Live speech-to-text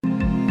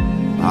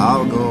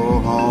I'll go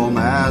home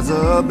as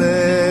a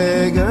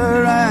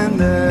beggar and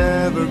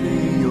never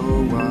be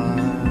your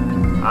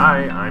wife.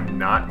 Hi, I'm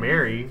not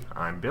Mary.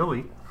 I'm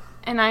Billy.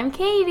 And I'm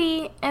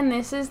Katie, and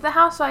this is The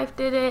Housewife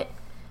Did It.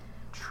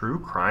 True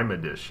Crime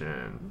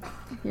Edition.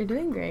 You're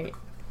doing great.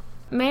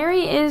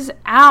 Mary is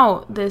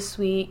out this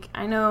week,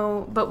 I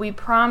know, but we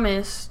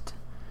promised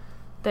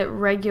that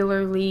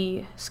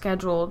regularly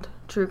scheduled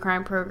true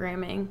crime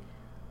programming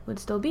would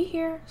still be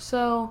here,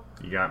 so...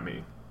 You got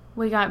me.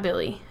 We got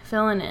Billy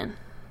filling in.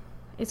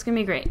 It's going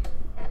to be great.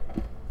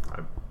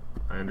 I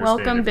understand.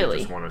 Welcome, if Billy.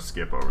 You just want to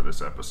skip over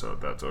this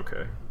episode, that's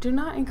okay. Do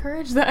not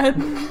encourage that.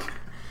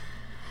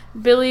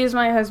 Billy is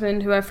my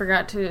husband, who I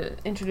forgot to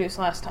introduce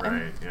last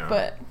time. Right, yeah.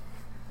 But,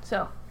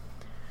 so.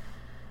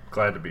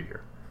 Glad to be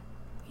here.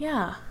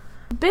 Yeah.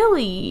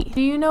 Billy,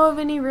 do you know of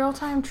any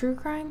real-time true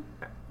crime?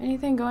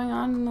 Anything going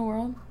on in the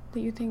world that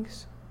you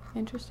think's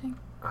interesting?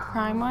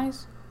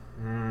 Crime-wise?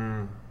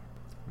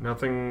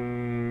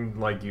 Nothing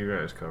like you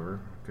guys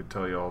cover. Could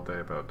tell you all day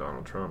about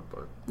Donald Trump,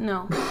 but...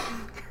 No.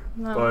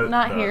 No, but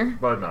not here.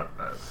 But not...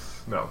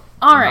 no.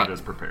 All I'm right. not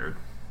as prepared.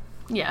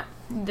 Yeah.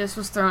 This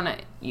was thrown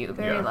at you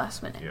very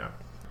last minute. Yeah.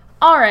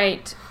 All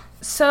right.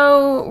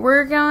 So,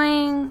 we're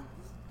going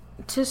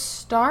to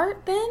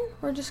start then?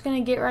 We're just going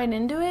to get right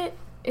into it.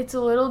 It's a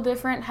little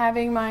different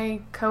having my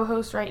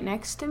co-host right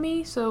next to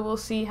me, so we'll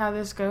see how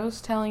this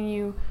goes, telling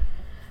you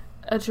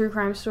a true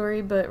crime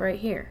story, but right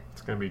here.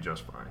 It's going to be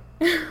just fine.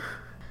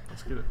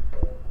 Let's get it.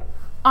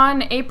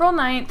 On April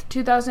 9th,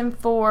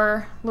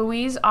 2004,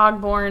 Louise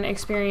Ogborn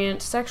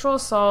experienced sexual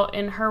assault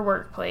in her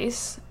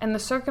workplace, and the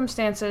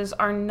circumstances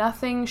are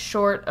nothing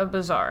short of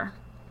bizarre.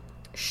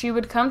 She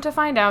would come to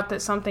find out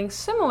that something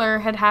similar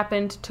had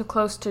happened to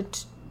close to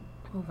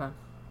 200.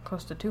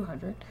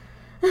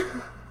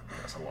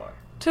 That's a lot.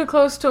 To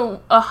close to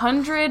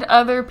 100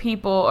 other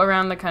people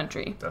around the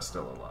country. That's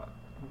still a lot.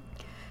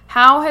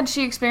 How had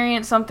she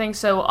experienced something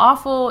so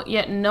awful,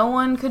 yet no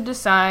one could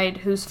decide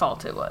whose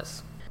fault it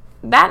was?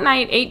 That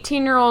night,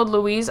 18-year-old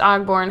Louise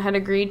Ogborn had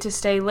agreed to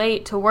stay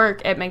late to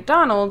work at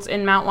McDonald's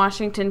in Mount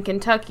Washington,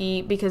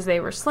 Kentucky, because they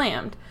were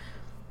slammed.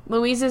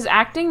 Louise's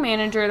acting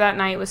manager that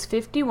night was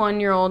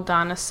 51-year-old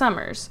Donna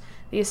Summers,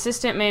 the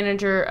assistant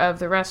manager of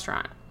the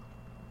restaurant.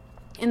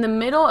 In the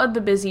middle of the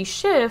busy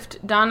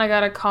shift, Donna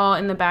got a call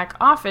in the back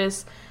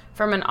office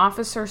from an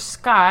Officer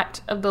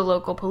Scott of the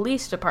local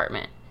police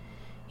department.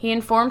 He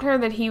informed her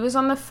that he was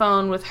on the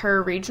phone with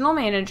her regional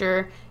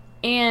manager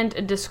and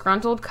a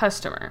disgruntled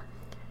customer.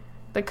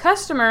 The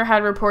customer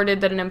had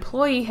reported that an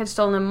employee had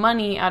stolen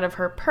money out of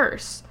her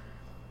purse.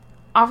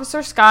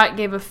 Officer Scott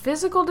gave a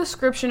physical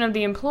description of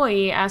the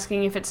employee,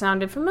 asking if it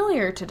sounded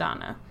familiar to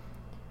Donna.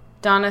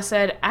 Donna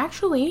said,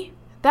 "Actually,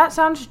 that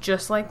sounds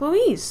just like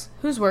Louise,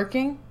 who's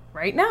working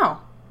right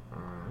now."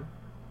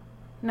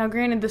 Now,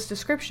 granted, this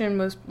description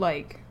was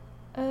like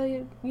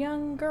a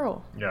young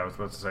girl. Yeah, I was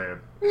about to say,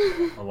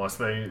 unless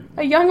they...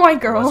 A young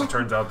white girl. Unless it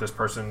turns out this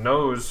person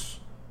knows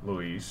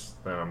Louise,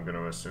 then I'm going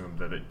to assume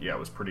that it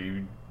was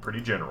pretty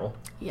general.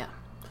 Yeah.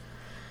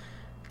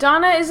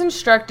 Donna is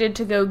instructed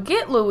to go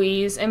get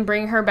Louise and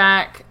bring her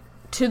back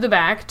to the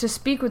back to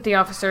speak with the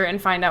officer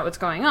and find out what's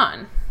going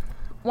on.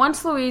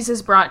 Once Louise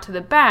is brought to the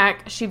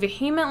back, she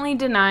vehemently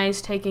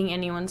denies taking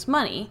anyone's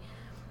money.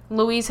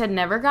 Louise had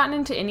never gotten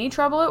into any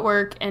trouble at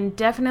work, and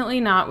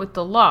definitely not with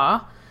the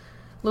law.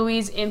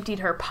 Louise emptied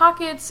her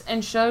pockets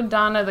and showed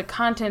Donna the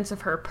contents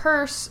of her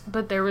purse,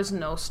 but there was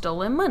no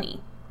stolen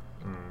money.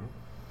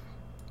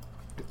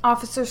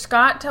 Officer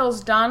Scott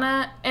tells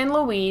Donna and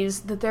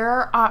Louise that there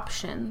are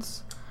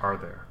options. Are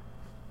there?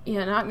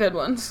 Yeah, not good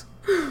ones.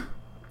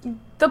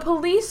 The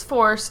police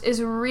force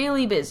is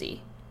really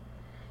busy.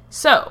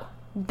 So,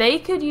 they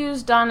could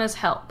use Donna's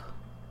help.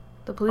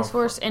 The police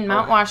force in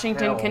Mount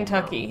Washington,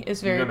 Kentucky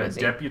is very busy. You're going to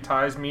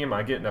deputize me? Am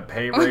I getting a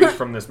pay raise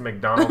from this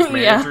McDonald's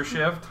manager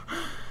shift?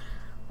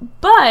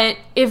 But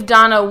if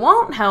Donna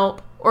won't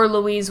help, or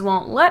Louise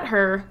won't let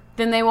her,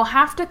 then they will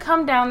have to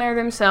come down there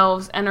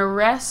themselves and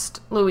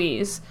arrest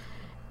Louise,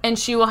 and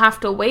she will have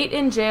to wait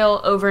in jail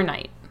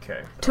overnight.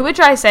 Okay. To which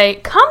I say,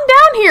 come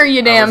down here,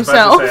 you damn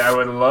self. To say, I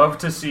would love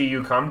to see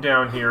you come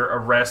down here,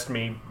 arrest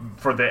me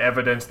for the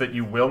evidence that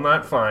you will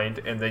not find,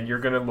 and then you're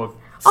going to look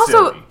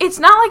also, silly. It's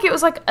not like it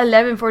was like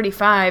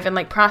 11:45 and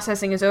like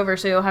processing is over,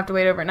 so you'll have to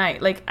wait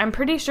overnight. Like, I'm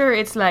pretty sure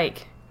it's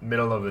like...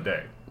 middle of the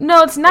day.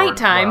 No, it's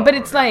nighttime, but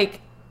it's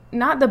like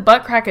not the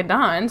butt crack of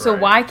dawn, so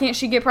why can't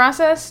she get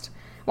processed?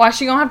 Why is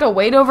she going to have to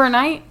wait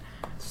overnight?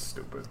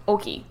 Stupid.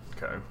 Okay.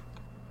 Okay.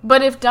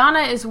 But if Donna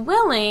is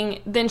willing,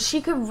 then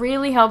she could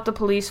really help the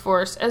police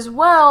force as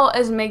well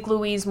as make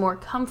Louise more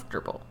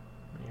comfortable.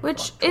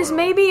 Which is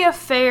maybe a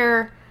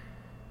fair,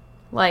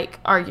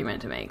 like,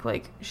 argument to make.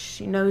 Like,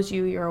 she knows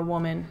you're a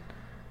woman.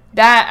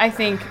 That, I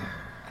think,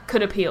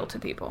 could appeal to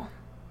people.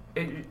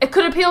 It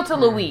could appeal to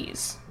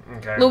Louise.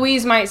 Okay.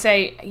 Louise might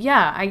say,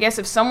 yeah, I guess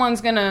if someone's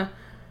gonna,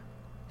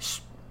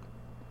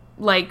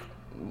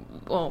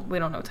 well, we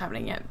don't know what's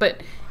happening yet,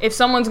 but if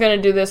someone's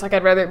gonna do this, like,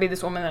 I'd rather it be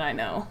this woman that I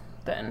know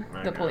than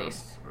the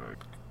police.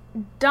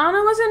 Donna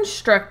was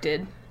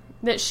instructed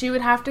that she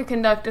would have to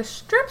conduct a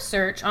strip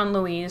search on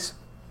Louise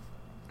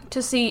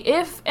to see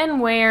if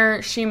and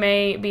where she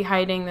may be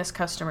hiding this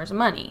customer's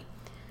money.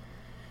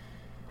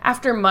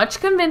 After much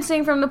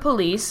convincing from the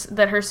police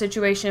that her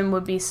situation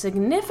would be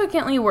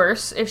significantly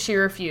worse if she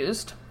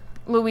refused,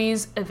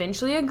 Louise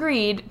eventually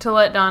agreed to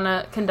let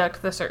Donna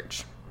conduct the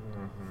search.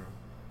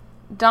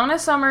 Donna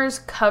Summers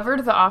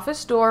covered the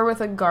office door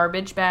with a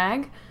garbage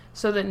bag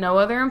so that no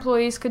other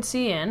employees could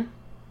see in.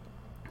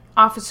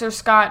 Officer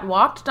Scott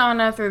walked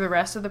Donna through the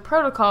rest of the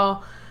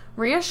protocol,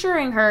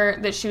 reassuring her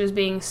that she was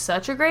being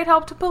such a great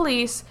help to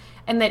police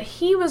and that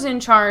he was in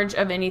charge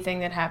of anything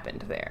that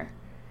happened there.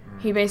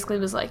 He basically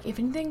was like, if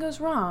anything goes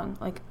wrong,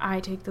 I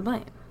take the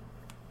blame.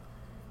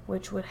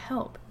 Which would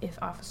help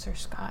if Officer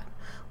Scott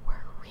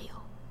were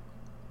real.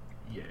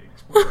 Yay,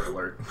 spoiler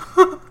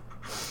alert.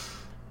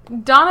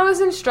 Donna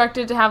was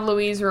instructed to have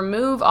Louise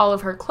remove all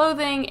of her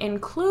clothing,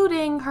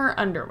 including her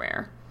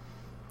underwear.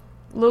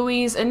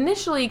 Louise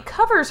initially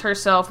covers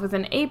herself with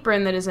an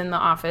apron that is in the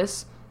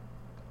office,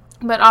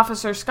 but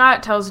Officer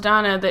Scott tells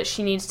Donna that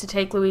she needs to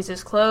take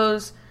Louise's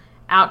clothes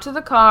out to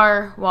the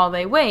car while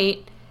they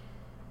wait,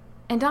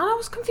 and Donna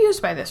was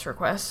confused by this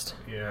request.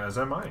 Yeah, as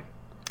am I.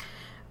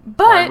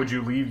 But why would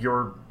you leave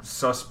your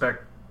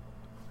suspect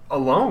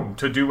alone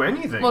to do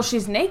anything? Well,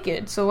 she's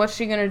naked, so what's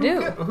she gonna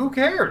do? Who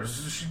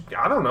cares?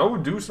 I don't know.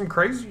 Do some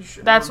crazy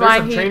shit. That's There's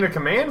why a chain of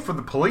command for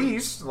the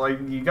police.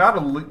 You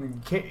gotta.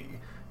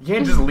 You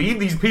can't just leave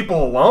these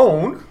people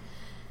alone.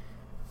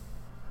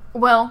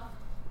 Well,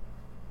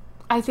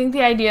 I think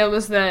the idea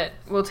was that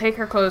we'll take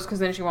her clothes because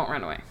then she won't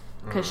run away.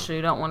 Because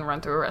she don't want to run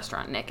through a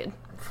restaurant naked.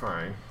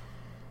 Fine.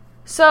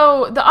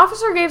 So the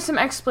officer gave some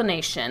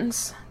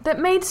explanations that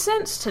made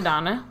sense to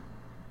Donna.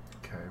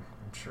 Okay,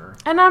 I'm sure.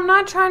 And I'm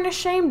not trying to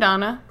shame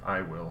Donna.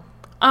 I will.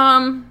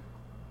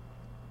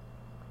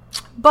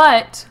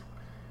 But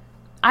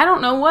I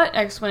don't know what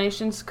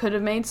explanations could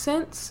have made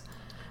sense.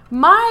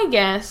 My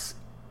guess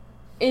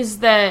is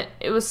that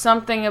it was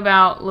something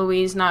about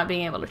Louise not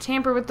being able to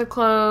tamper with the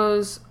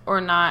clothes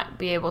or not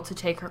be able to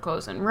take her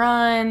clothes and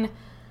run.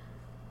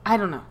 I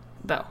don't know,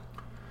 though.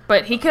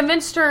 But he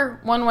convinced her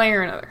one way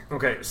or another.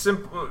 Okay,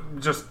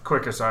 just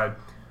quick aside.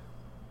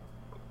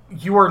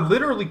 You are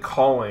literally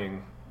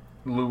calling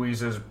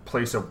Louise's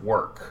place of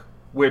work,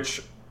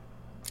 which...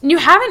 You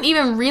haven't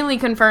even really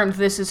confirmed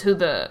this is who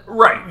the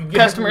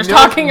customer's no,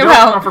 talking no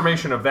about.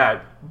 Confirmation of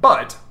that.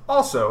 But,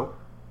 also,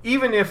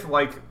 even if,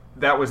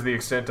 that was the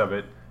extent of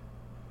it,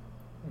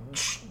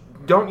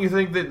 don't you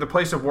think that the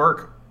place of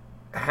work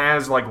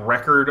has,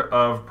 record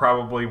of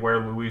probably where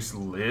Louise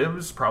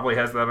lives? Probably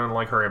has that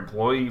on, her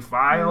employee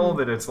file,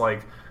 that it's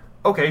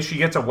okay, she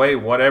gets away,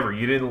 whatever.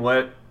 You didn't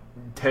let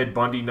Ted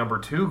Bundy number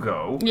 2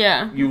 go.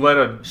 Yeah. You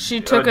let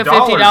She took a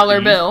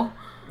 $50 bill.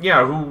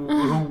 Yeah,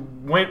 who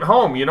went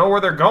home. You know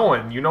where they're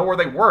going. You know where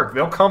they work.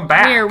 They'll come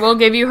back. Here, we'll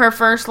give you her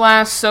first,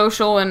 last,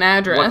 social, and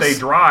address. What they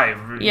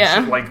drive.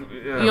 Yeah.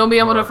 You'll be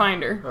able to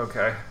find her.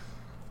 Okay.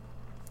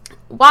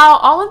 While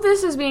all of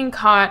this is being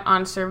caught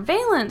on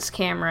surveillance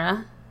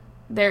camera,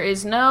 there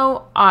is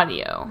no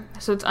audio,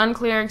 so it's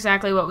unclear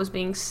exactly what was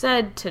being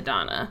said to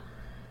Donna.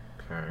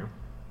 Okay.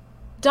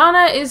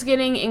 Donna is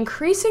getting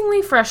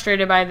increasingly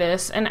frustrated by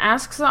this and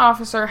asks the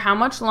officer how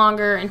much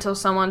longer until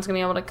someone's going to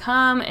be able to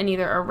come and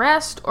either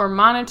arrest or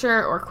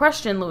monitor or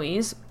question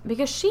Louise,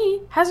 because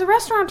she has a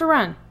restaurant to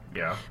run.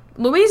 Yeah.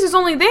 Louise is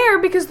only there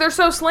because they're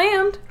so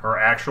slammed. Her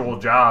actual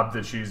job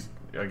that she's,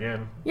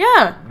 again,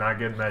 yeah, not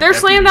getting that. They're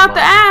slammed out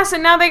the ass,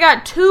 and now they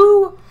got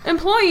 2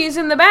 employees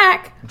in the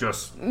back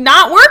just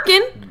not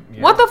working.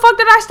 Yeah. What the fuck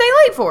did I stay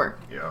late for?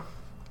 Yeah.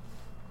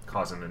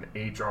 Causing an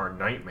HR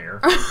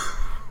nightmare.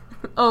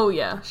 Oh,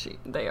 yeah,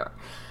 they are.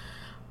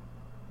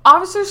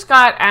 Officer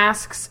Scott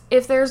asks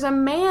if there's a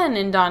man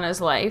in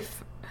Donna's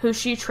life who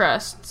she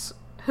trusts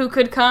who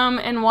could come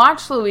and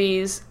watch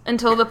Louise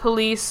until the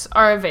police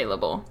are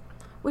available.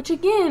 Which,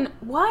 again,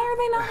 why are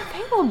they not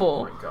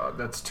available? Oh, my God.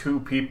 That's 2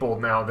 people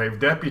now. They've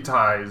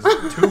deputized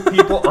 2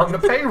 people on the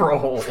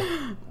payroll.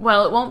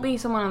 Well, it won't be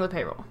someone on the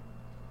payroll.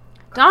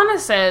 Donna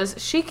says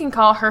she can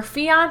call her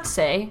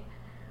fiancé,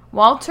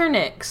 Walter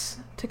Nix,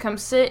 to come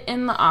sit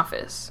in the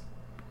office.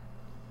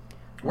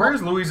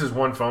 Where's Louise's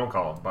one phone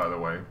call, by the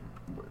way?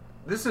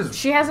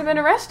 She hasn't been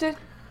arrested.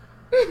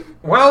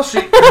 Well, she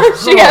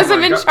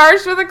hasn't been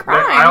charged with a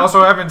crime. I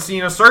also haven't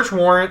seen a search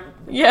warrant.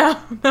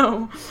 Yeah,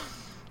 no.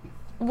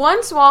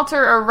 Once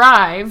Walter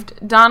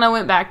arrived, Donna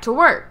went back to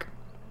work.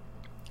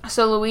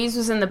 So Louise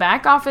was in the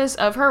back office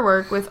of her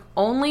work with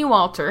only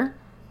Walter,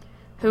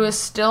 who is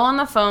still on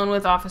the phone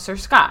with Officer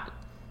Scott.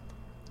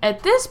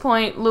 At this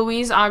point,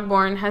 Louise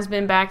Ogborn has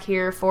been back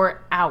here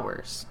for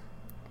hours.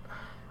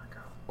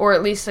 Or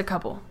at least a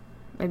couple.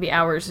 Maybe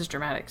hours is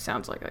dramatic.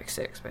 Sounds like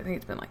 6, but I think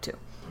it's been 2.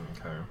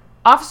 Okay.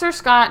 Officer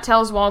Scott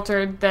tells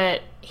Walter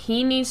that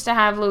he needs to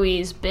have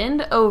Louise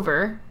bend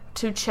over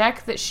to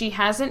check that she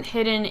hasn't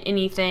hidden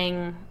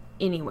anything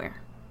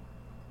anywhere.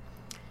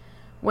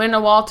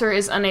 When Walter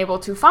is unable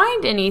to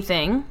find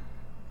anything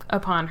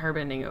upon her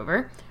bending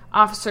over,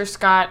 Officer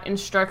Scott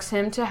instructs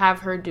him to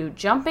have her do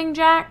jumping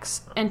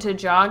jacks and to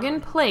jog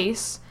in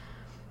place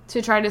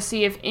to try to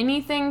see if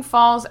anything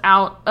falls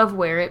out of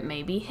where it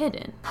may be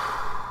hidden.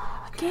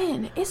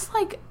 Again, it's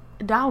like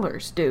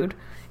dollars, dude.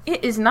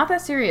 It is not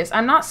that serious.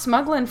 I'm not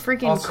smuggling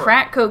freaking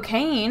crack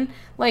cocaine.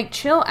 Like,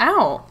 chill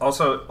out.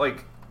 Also,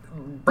 like,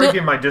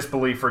 breaking my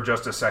disbelief for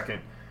just a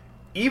second.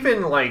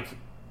 Even, like,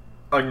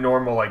 a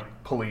normal,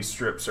 like, police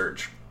strip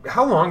search,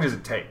 how long does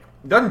it take?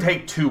 It doesn't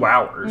take 2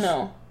 hours.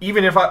 No.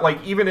 Even if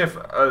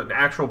an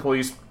actual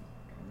police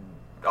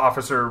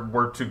officer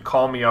were to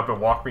call me up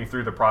and walk me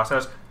through the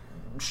process,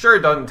 sure,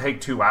 it doesn't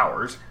take 2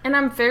 hours. And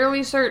I'm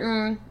fairly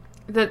certain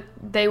that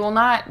they will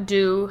not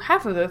do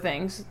half of the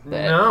things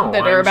that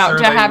are about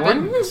to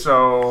happen. Wouldn't.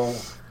 So,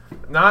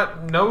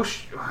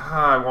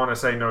 I want to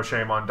say no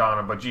shame on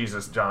Donna, but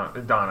Jesus,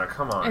 Donna,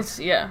 come on. It's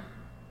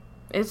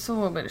a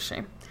little bit of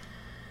shame.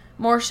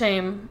 More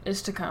shame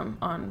is to come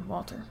on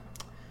Walter.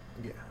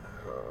 Yeah.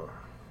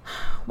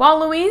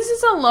 While Louise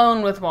is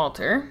alone with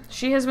Walter,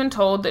 she has been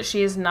told that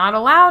she is not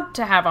allowed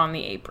to have on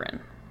the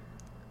apron.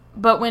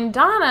 But when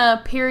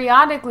Donna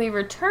periodically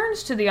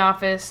returns to the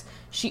office,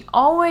 she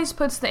always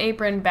puts the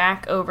apron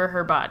back over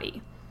her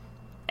body.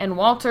 And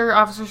Walter,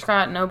 Officer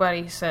Scott,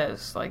 nobody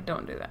says, like,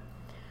 don't do that.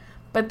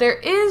 But there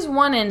is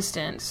one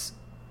instance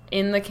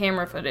in the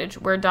camera footage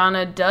where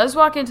Donna does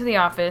walk into the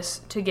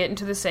office to get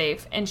into the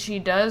safe, and she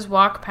does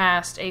walk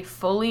past a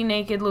fully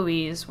naked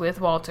Louise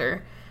with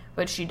Walter,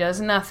 but she does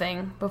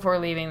nothing before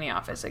leaving the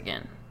office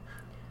again.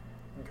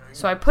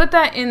 So I put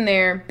that in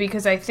there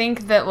because I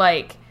think that,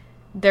 like,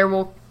 there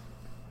will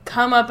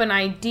come up an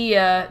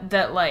idea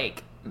that,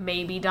 like,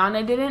 maybe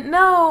Donna didn't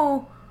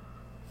know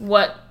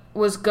what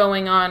was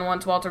going on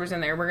once Walter was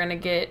in there.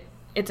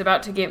 It's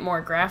about to get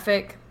more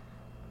graphic.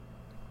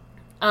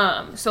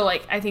 So,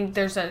 like, I think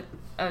there's a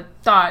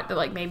thought that,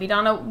 like, maybe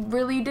Donna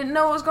really didn't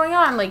know what was going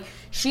on. Like,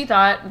 she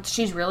thought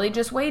she's really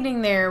just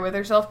waiting there with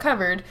herself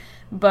covered,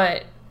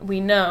 but we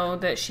know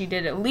that she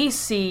did at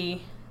least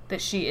see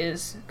that she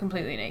is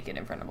completely naked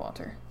in front of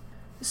Walter.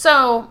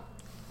 So,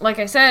 like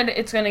I said,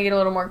 it's going to get a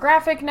little more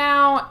graphic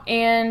now,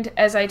 and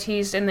as I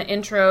teased in the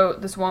intro,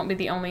 this won't be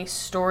the only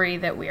story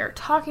that we are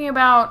talking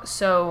about,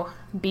 so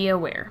be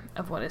aware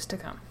of what is to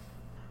come.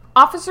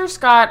 Officer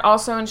Scott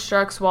also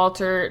instructs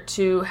Walter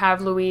to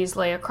have Louise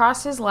lay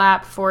across his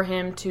lap for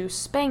him to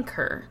spank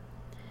her.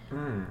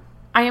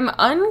 I am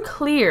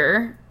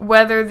unclear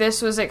whether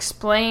this was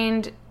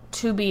explained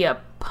to be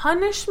a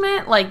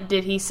punishment. Like,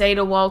 did he say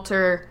to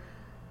Walter,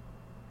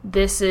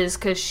 this is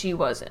because she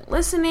wasn't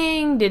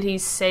listening? Did he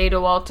say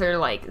to Walter,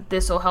 like,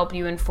 this will help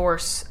you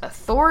enforce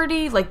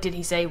authority? Like, did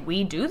he say,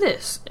 we do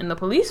this in the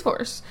police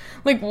force?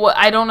 Like, what?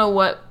 I don't know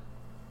what.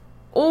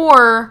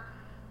 Or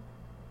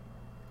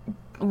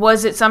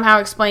was it somehow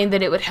explained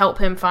that it would help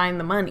him find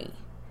the money?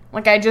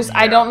 Like, I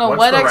don't know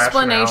what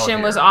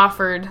explanation was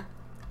offered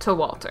to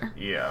Walter.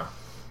 Yeah.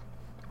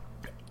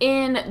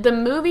 In the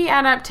movie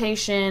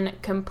adaptation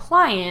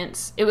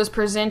Compliance, it was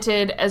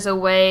presented as a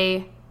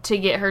way to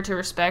get her to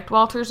respect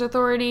Walter's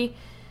authority,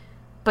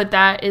 but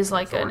that is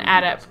like but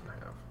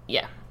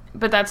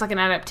that's like an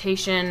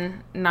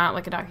adaptation, not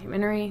like a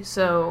documentary,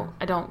 so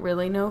I don't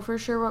really know for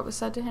sure what was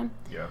said to him.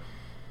 Yeah.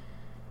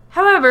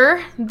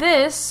 However,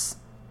 this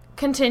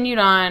continued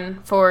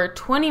on for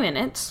 20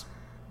 minutes.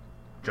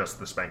 Just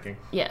the spanking?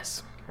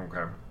 Yes.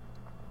 Okay.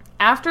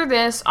 After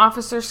this,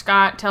 Officer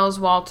Scott tells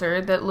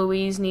Walter that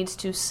Louise needs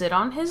to sit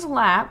on his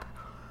lap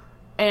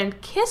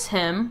and kiss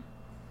him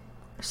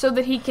so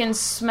that he can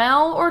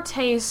smell or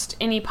taste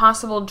any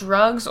possible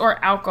drugs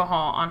or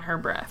alcohol on her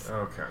breath.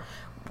 Okay.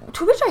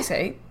 To which I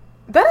say,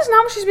 that is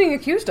not what she's being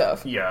accused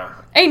of. Yeah.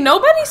 Hey,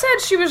 nobody said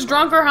she was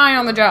drunk or high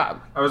on the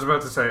job. I was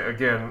about to say,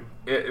 again,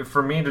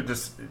 for me to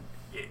just...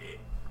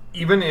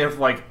 Even if,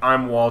 like,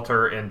 I'm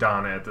Walter and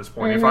Donna at this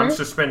point, if I'm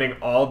suspending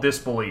all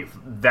disbelief,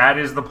 that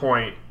is the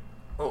point...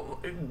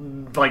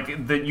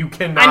 Like, that you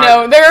cannot... I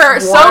know, there are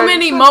so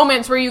many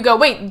moments where you go,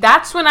 wait,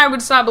 that's when I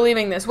would stop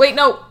believing this. Wait,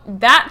 no,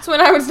 that's when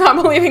I would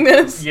stop believing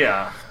this.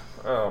 Yeah.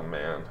 Oh,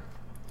 man.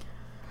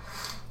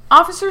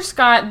 Officer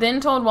Scott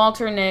then told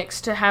Walter Nix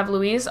to have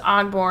Louise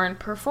Ogborn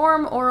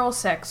perform oral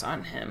sex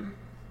on him.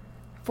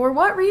 For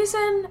what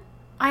reason?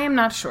 I am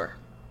not sure.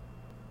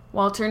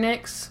 Walter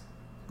Nix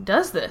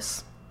does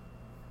this.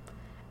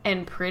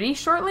 And pretty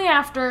shortly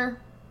after,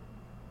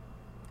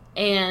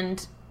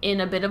 and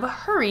in a bit of a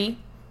hurry,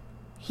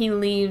 he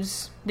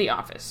leaves the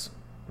office.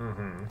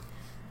 Mm-hmm.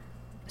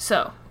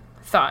 So,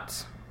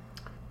 thoughts?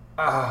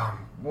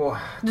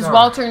 Does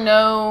Walter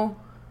know...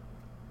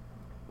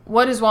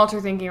 What is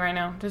Walter thinking right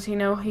now? Does he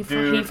know he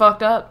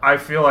fucked up? I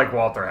feel like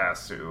Walter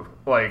has to.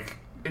 Like,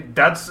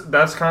 that's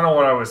kind of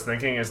what I was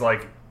thinking, is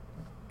like,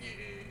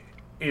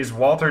 is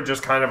Walter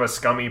just kind of a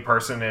scummy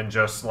person and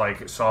just,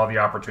 like, saw the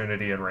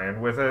opportunity and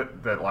ran with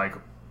it? That, like,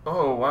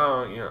 oh,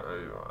 wow, you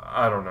know,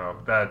 I don't know.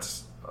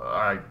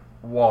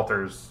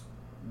 Walter's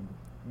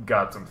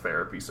got some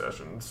therapy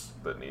sessions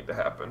that need to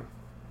happen.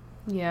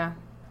 Yeah.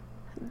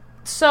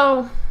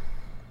 So,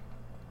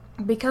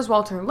 because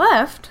Walter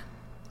left,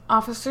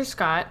 Officer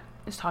Scott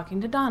is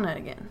talking to Donna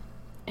again.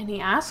 And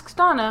he asks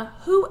Donna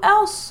who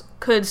else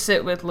could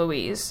sit with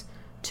Louise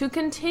to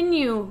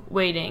continue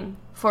waiting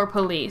for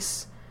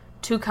police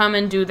to come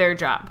and do their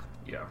job.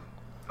 Yeah.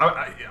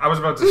 I was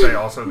about to say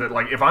also that,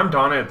 like, if I'm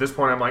Donna at this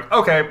point, I'm like,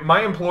 okay,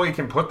 my employee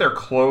can put their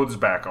clothes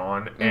back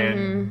on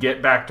and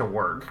get back to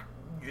work.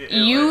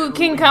 You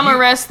can come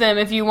arrest them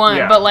if you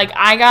want, but, like,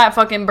 I got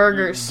fucking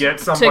burgers get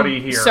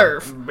somebody to here.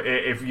 serve.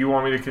 If you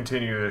want me to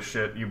continue this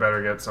shit, you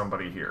better get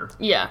somebody here.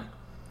 Yeah.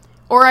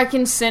 Or I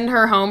can send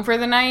her home for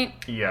the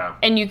night. Yeah.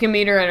 And you can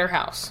meet her at her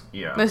house.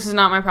 Yeah. This is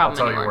not my problem I'll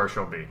tell anymore. you where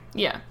she'll be.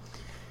 Yeah.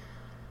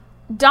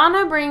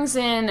 Donna brings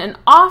in an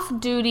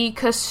off-duty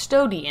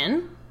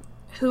custodian,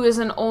 who is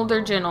an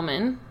older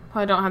gentleman, who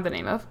I don't have the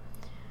name of.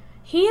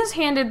 He is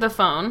handed the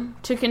phone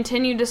to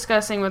continue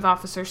discussing with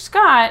Officer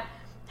Scott.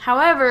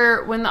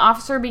 However, when the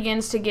officer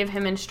begins to give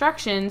him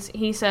instructions,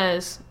 he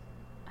says,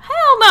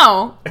 "Hell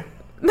no!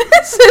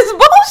 This is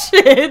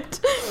bullshit!"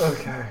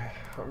 Okay.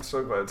 I'm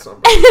so glad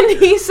somebody... And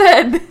he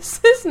said,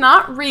 "This is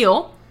not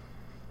real.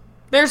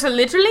 There's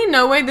literally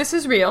no way this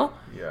is real."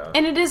 Yeah.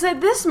 And it is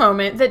at this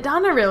moment that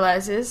Donna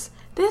realizes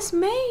this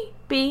may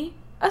be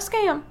a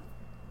scam.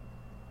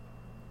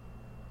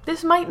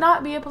 This might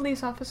not be a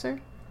police officer.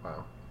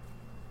 Wow.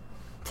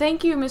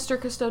 Thank you, Mr.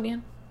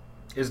 Custodian.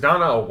 Is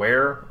Donna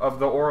aware of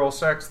the oral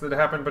sex that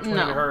happened between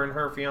No. her and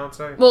her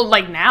fiancé? Well,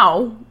 like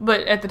now,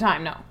 but at the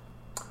time, no.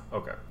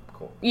 Okay,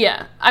 cool.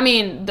 Yeah, I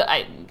mean,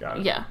 Got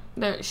it. yeah,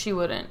 she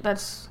wouldn't.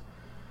 That's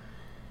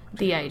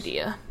the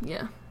idea.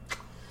 Yeah.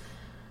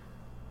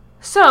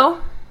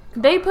 So,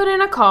 they put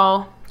in a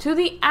call to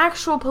the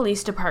actual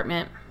police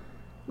department,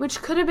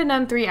 which could have been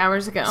done 3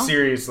 hours ago.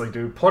 Seriously,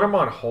 dude, put him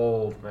on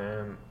hold,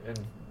 man.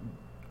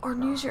 Or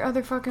use your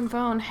other fucking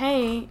phone.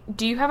 Hey,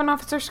 do you have an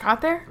Officer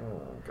Scott there?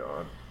 Oh,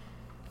 God.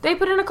 They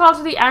put in a call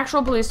to the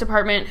actual police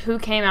department, who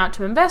came out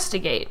to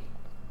investigate.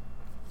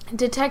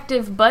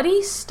 Detective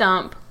Buddy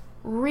Stump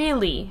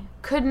really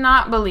could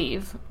not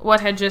believe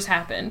what had just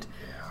happened.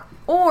 Yeah.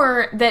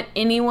 Or that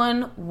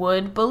anyone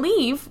would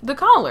believe the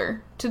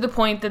caller to the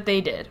point that they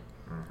did.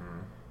 Mm-hmm.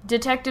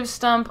 Detective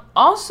Stump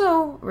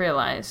also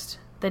realized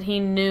that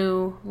he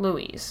knew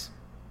Louise.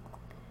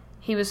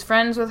 He was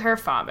friends with her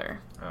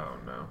father. Oh,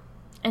 no.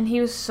 And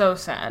he was so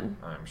sad.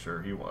 I'm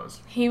sure he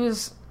was. He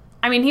was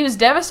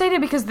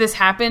devastated because this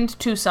happened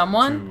to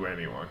someone. To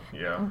anyone,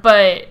 yeah.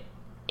 But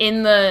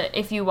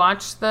if you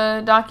watch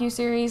the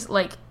docuseries,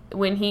 like,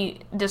 when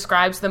he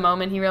describes the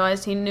moment he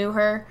realized he knew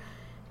her,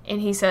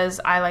 and he says,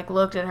 I, like,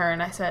 looked at her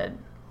and I said,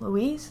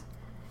 "Louise?"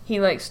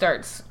 He, like,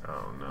 starts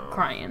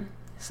crying.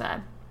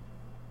 Sad.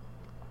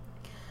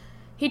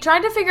 He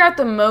tried to figure out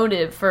the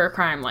motive for a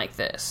crime like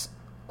this.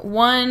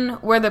 One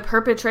where the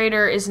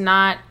perpetrator is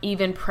not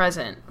even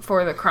present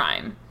for the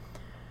crime.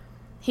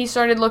 He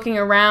started looking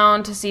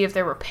around to see if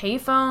there were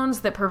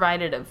payphones that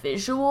provided a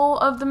visual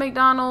of the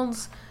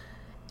McDonald's,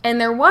 and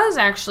there was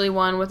actually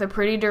one with a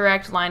pretty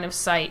direct line of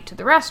sight to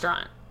the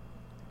restaurant.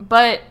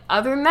 But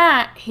other than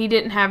that, he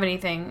didn't have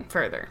anything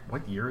further.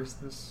 What year is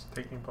this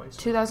taking place?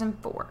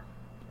 2004.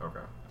 Okay,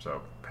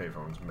 so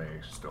payphones may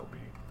still be.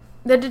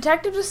 The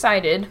detective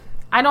decided,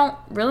 I don't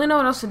really know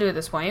what else to do at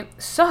this point,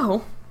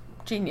 so,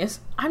 genius,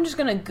 I'm just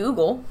going to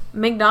Google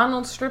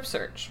McDonald's strip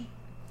search.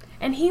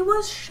 And he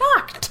was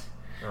shocked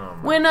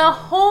when a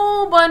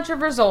whole bunch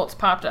of results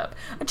popped up.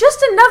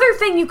 Just another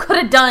thing you could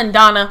have done,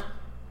 Donna.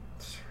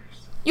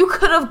 Seriously. You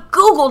could have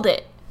Googled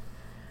it.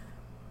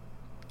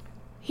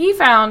 He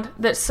found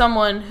that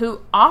someone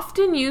who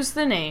often used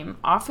the name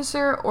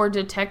Officer or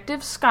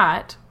Detective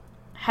Scott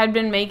had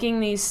been making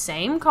these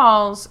same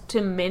calls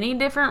to many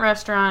different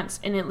restaurants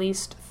in at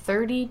least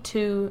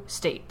 32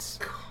 states.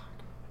 God.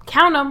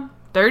 Count them.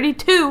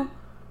 32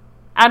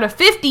 out of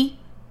 50.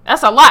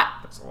 That's a lot.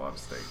 That's a lot of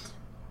states.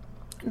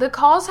 The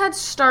calls had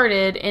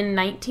started in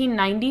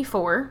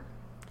 1994,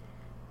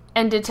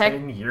 and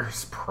 10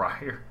 years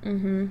prior?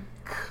 Mm-hmm.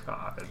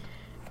 God.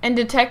 And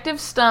Detective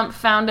Stump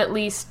found at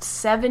least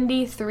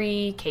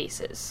 73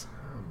 cases.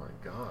 Oh my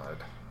God.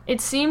 It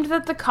seemed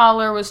that the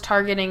caller was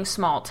targeting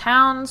small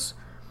towns.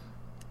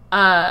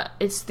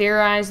 It's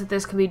theorized that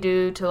this could be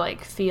due to,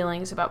 like,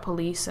 feelings about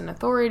police and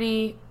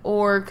authority,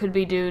 or could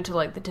be due to,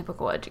 like, the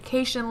typical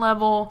education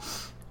level,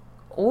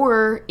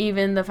 or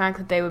even the fact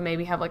that they would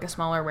maybe have, like, a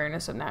smaller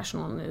awareness of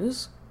national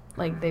news.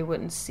 Like, they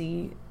wouldn't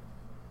see...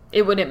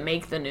 It wouldn't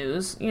make the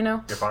news, you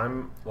know? If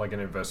I'm, like, an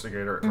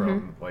investigator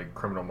from, like,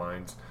 Criminal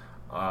Minds,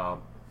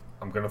 I'm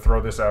going to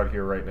throw this out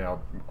here right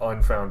now,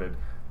 unfounded.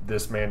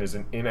 This man is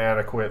an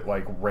inadequate,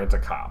 like,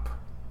 rent-a-cop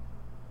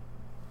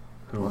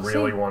who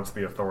really wants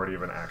the authority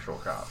of an actual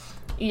cop.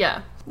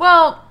 Yeah.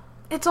 Well,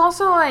 it's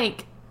also,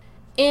 like,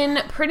 in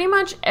pretty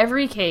much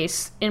every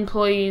case,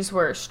 employees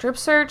were strip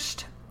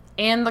searched,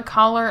 and the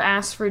caller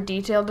asked for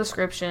detailed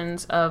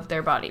descriptions of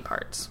their body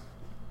parts.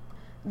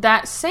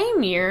 That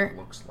same year...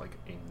 Looks like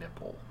a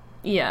nipple.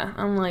 Yeah,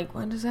 I'm like,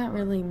 what does that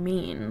really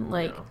mean?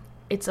 Like,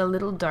 it's a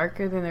little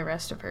darker than the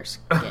rest of her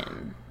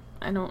skin.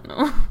 I don't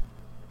know.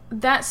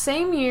 That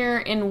same year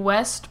in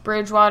West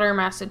Bridgewater,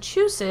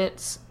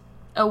 Massachusetts,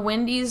 a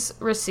Wendy's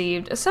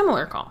received a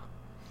similar call.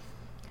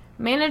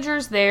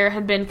 Managers there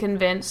had been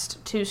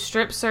convinced to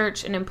strip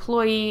search an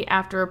employee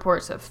after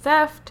reports of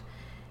theft.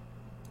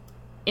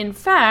 In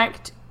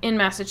fact, in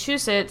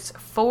Massachusetts,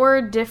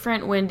 4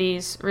 different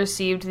Wendy's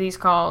received these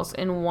calls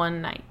in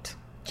one night.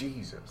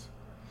 Jesus.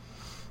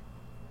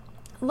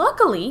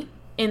 Luckily,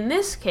 in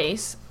this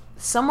case,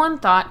 someone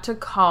thought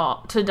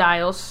to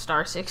dial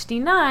star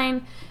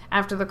 69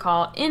 after the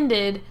call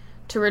ended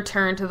to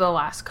return to the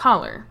last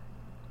caller.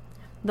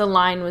 The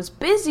line was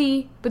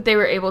busy, but they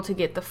were able to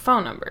get the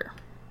phone number.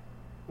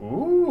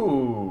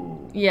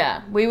 Ooh.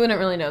 Yeah, we wouldn't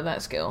really know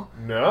that skill.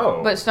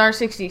 No. But star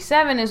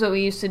 67 is what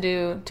we used to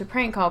do to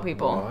prank call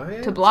people,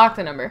 What? to block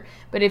the number.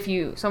 But if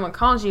someone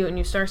calls you and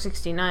you star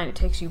 69, it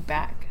takes you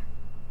back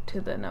to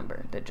the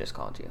number that just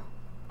called you.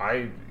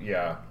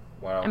 Yeah.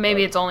 Wow. And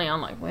maybe it's only on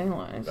like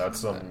landlines. That's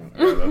some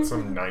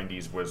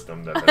 90s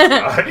wisdom that has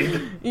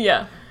died.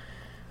 Yeah.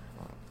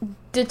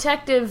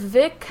 Detective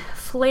Vic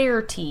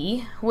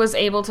Flaherty was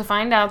able to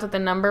find out that the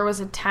number was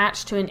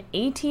attached to an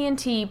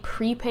AT&T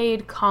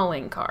prepaid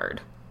calling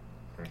card.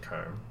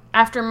 Okay.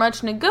 After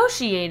much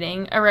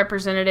negotiating, a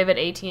representative at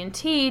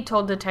AT&T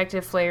told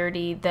Detective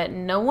Flaherty that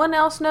no one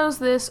else knows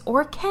this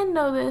or can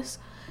know this,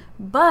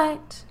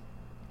 but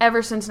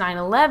ever since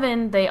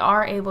 9/11, they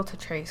are able to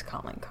trace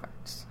calling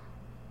cards.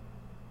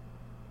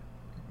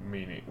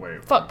 Meaning,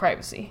 wait. Fuck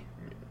privacy.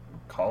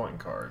 Calling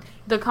cards.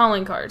 The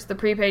calling cards, the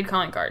prepaid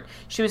calling card.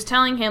 She was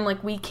telling him,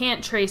 like, we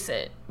can't trace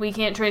it. We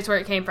can't trace where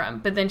it came from.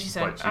 But then she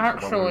said, We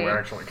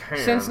actually can.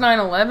 Since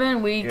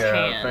 9/11, we Yeah,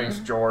 can. thanks,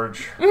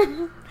 George.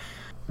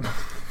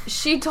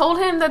 She told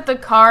him that the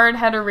card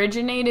had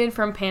originated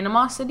from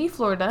Panama City,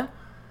 Florida.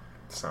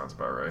 Sounds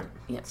about right.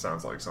 Yeah.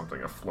 Sounds like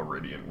something a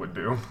Floridian would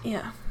do.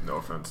 Yeah. No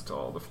offense to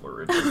all the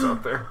Floridians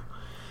out there.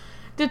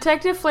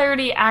 Detective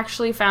Flaherty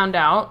actually found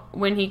out,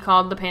 when he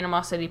called the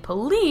Panama City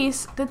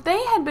police, that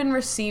they had been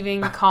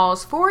receiving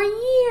calls for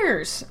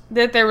years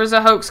that there was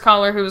a hoax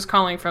caller who was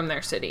calling from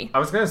their city. I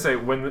was going to say,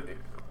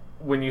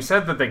 when you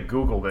said that they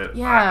Googled it,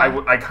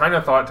 Yeah. I kind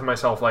of thought to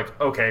myself, like,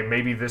 okay,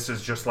 maybe this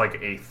is just, like,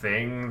 a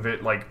thing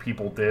that, like,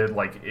 people did,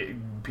 like,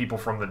 people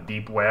from the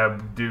deep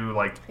web do,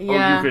 like,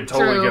 Yeah, you could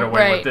totally true, get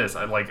away right. with this.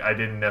 I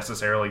didn't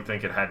necessarily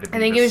think it had to be I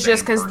think the it was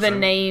just same because the person.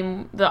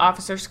 name, the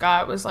Officer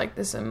Scott, was, like,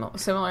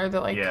 similar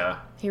that, like, Yeah.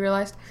 he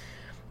realized.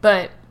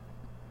 But,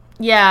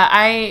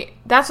 yeah,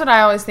 that's what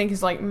I always think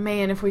is, like,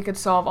 man, if we could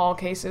solve all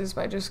cases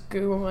by just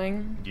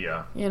Googling,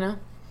 Yeah. you know?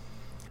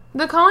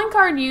 The calling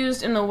card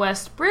used in the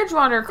West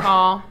Bridgewater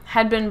call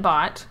had been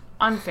bought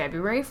on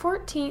February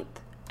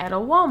 14th at a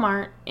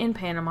Walmart in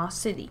Panama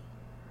City.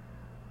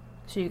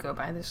 So you go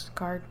buy this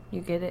card,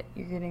 you get it,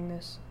 you're getting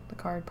the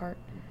card part.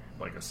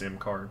 Like a SIM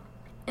card.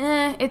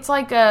 It's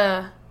like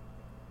a...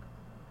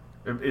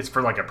 It's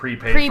for, like, a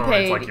prepaid phone.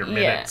 It's like your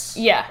minutes.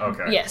 Yeah.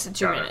 Okay. Yes, it's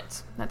your Got it.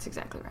 minutes. That's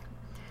exactly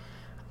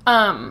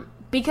right.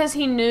 Because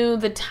he knew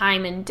the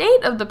time and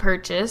date of the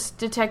purchase,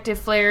 Detective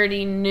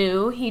Flaherty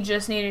knew he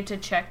just needed to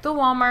check the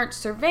Walmart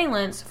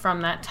surveillance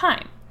from that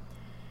time.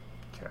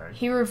 Okay.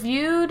 He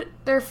reviewed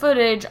their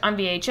footage on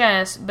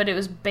VHS, but it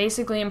was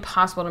basically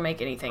impossible to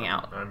make anything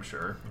out. I'm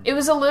sure. It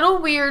was a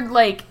little weird,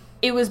 like,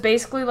 it was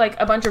basically like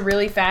a bunch of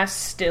really fast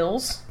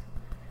stills.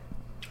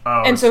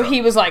 Oh, And so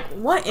he was like,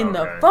 what in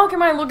the Okay. fuck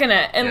am I looking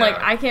at? And, Yeah. like,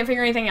 I can't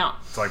figure anything out.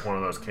 It's like one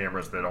of those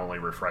cameras that only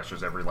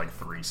refreshes every, like,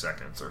 3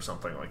 seconds or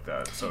something like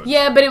that. So it's,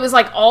 Yeah, but it was,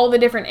 like, all the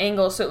different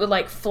angles, so it would,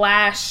 like,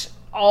 flash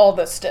all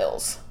the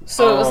stills.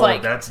 So it was,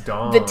 like, that's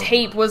dumb. the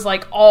tape was,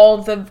 like, all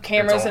the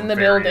cameras all in the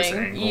various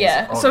building. angles.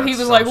 Yeah. Oh, So he that's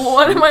was so like,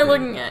 what am I stupid.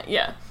 looking at?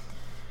 Yeah.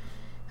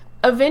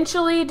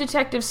 Eventually,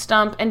 Detective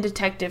Stump and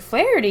Detective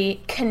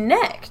Flaherty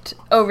connect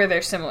over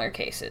their similar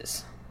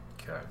cases.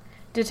 Okay.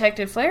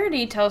 Detective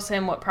Flaherty tells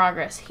him what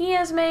progress he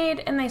has made,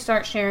 and they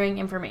start sharing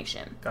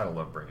information. Gotta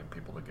love bringing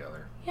people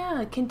together.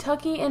 Yeah,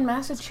 Kentucky and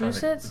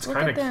Massachusetts. It's Look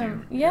kinda at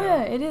them. cute, Yeah,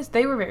 yeah. it is.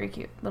 They were very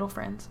cute, little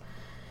friends.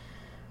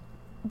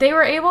 They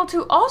were able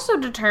to also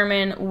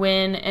determine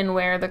when and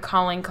where the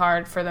calling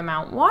card for the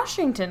Mount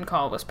Washington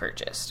call was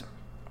purchased.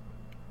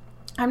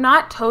 I'm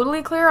not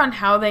totally clear on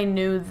how they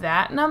knew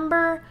that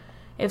number,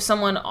 if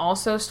someone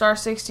also star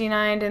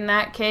 69'd in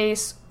that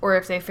case, or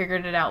if they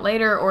figured it out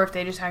later, or if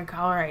they just had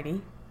caller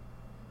ID.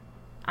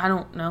 I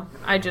don't know.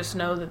 I just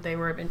know that they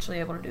were eventually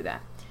able to do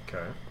that.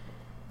 Okay.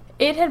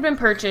 It had been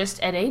purchased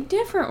at a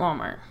different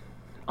Walmart,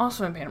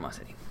 also in Panama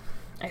City,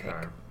 I think.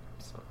 Okay.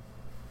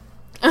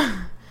 So,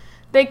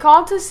 They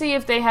called to see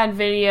if they had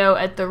video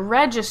at the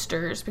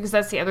registers, because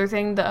that's the other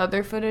thing, the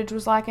other footage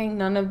was lacking.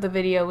 None of the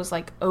video was,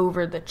 like,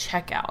 over the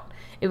checkout.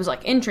 It was,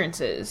 like,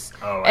 entrances,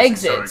 Oh, I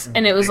see. exits, So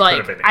and it was it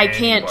could've like, been I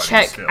can't anybody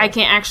check, still. I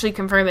can't actually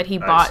confirm that he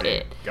I bought see.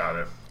 it. Got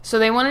it. So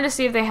they wanted to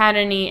see if they had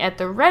any at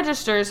the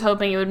registers,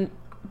 hoping it would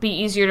be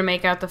easier to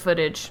make out the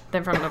footage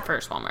than from the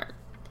first Walmart.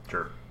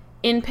 Sure.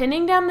 In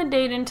pinning down the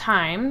date and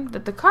time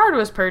that the card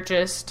was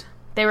purchased,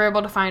 they were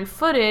able to find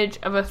footage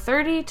of a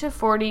 30 to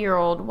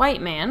 40-year-old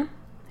white man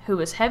who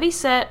was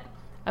heavy-set,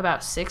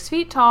 about 6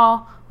 feet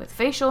tall, with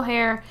facial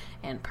hair,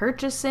 and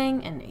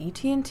purchasing an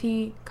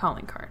AT&T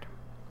calling card.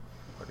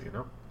 What do you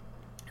know?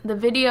 The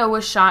video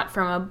was shot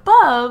from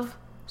above,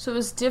 so it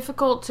was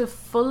difficult to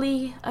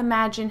fully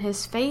imagine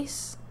his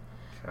face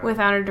Okay.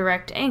 without a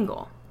direct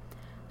angle.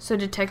 So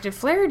Detective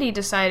Flaherty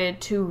decided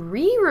to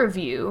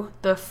re-review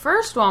the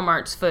first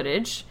Walmart's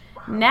footage,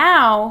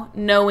 now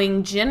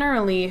knowing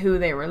generally who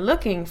they were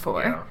looking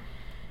for. Yeah.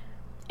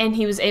 And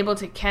he was able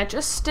to catch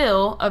a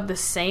still of the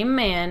same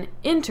man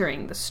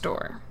entering the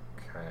store.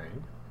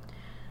 Okay.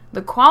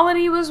 The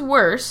quality was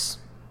worse,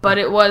 but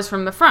it was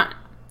from the front.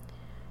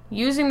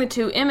 Using the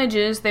two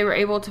images, they were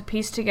able to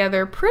piece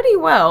together pretty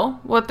well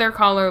what their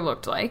caller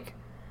looked like.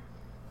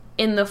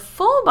 In the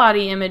full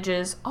body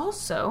images,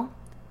 also,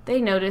 they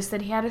noticed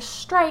that he had a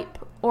stripe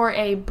or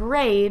a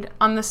braid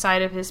on the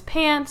side of his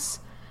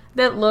pants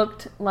that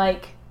looked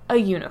like a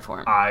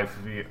uniform.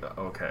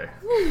 Okay.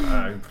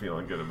 I'm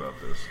feeling good about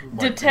this.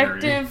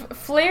 Detective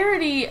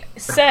Flaherty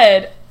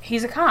said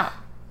he's a cop.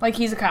 Like,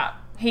 he's a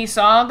cop. He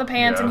saw the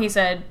pants and he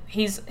said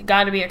he's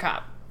got to be a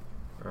cop.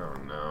 Oh,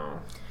 no.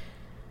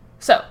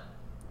 So,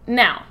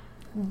 now,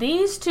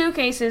 these two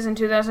cases in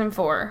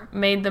 2004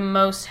 made the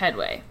most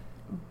headway.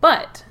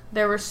 But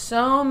there were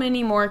so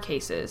many more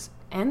cases,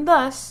 and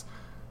thus,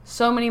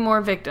 so many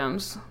more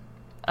victims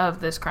of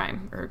this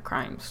crime, or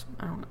crimes,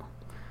 I don't know.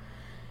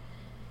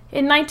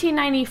 In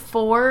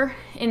 1994,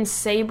 in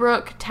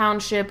Saybrook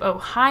Township,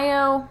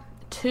 Ohio,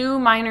 2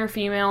 minor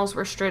females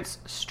were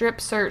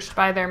strip searched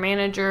by their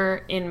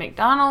manager in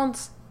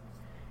McDonald's.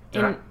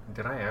 Did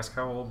I ask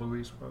how old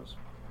Louise was?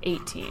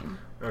 18.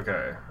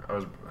 Okay.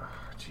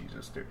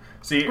 Jesus, dude.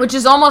 See, which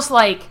is almost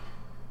like,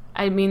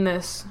 I don't mean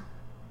this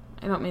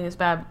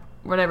bad,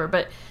 whatever,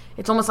 but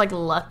it's almost like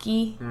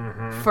lucky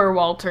for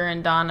Walter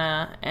and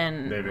Donna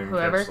and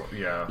whoever.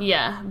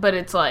 Yeah, but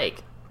it's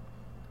like...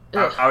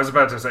 I was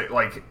about to say,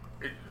 like,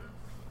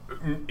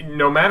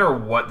 no matter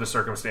what the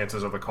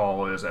circumstances of the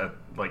call is,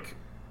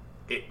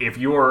 if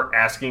you're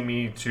asking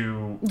me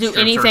to do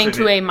anything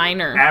to a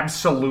minor,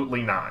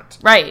 absolutely not.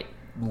 Right.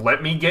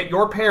 Let me get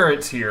your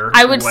parents here.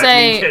 I would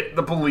say... Let me get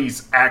the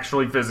police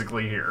actually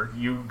physically here.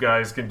 You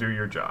guys can do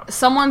your job.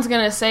 Someone's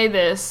going to say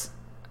this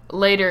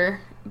later,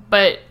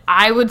 but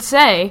I would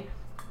say,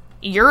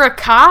 you're a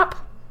cop,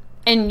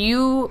 and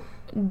you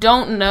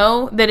don't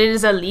know that it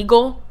is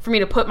illegal for me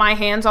to put my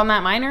hands on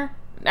that minor?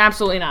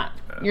 Absolutely not.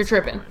 You're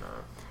tripping. Not.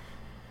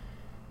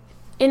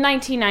 In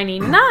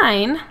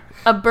 1999,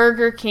 a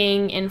Burger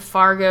King in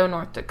Fargo,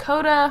 North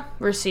Dakota,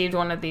 received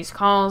one of these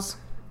calls.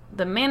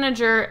 The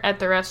manager at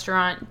the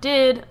restaurant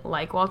did,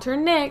 like Walter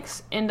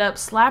Nix, end up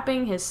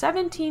slapping his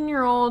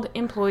 17-year-old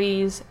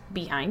employee's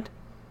behind.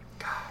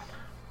 God.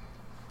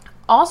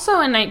 Also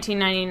in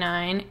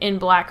 1999, in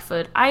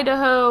Blackfoot,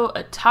 Idaho,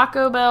 a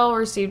Taco Bell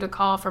received a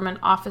call from an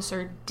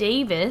Officer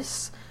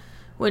Davis,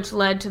 which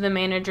led to the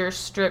manager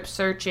strip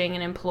searching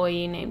an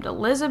employee named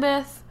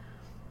Elizabeth.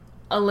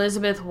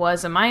 Elizabeth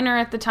was a minor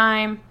at the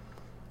time.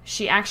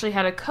 She actually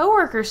had a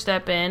coworker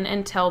step in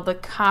and tell the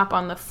cop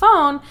on the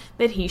phone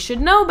that he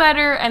should know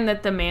better and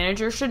that the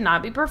manager should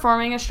not be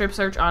performing a strip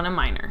search on a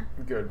minor.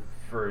 Good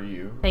for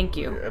you. Thank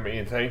you. I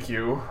mean, thank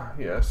you.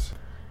 Yes.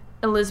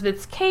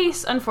 Elizabeth's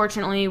case,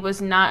 unfortunately,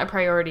 was not a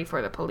priority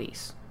for the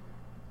police.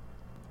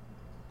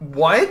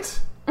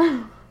 What?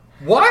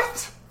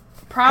 What?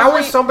 Probably, how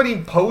is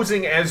somebody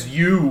posing as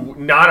you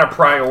not a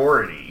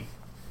priority?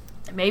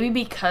 Maybe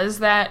because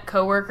that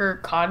coworker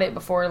caught it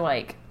before,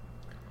 like,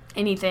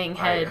 anything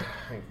had,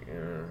 I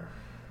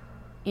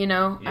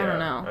don't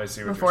know, I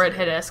see what before it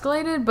had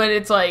escalated, but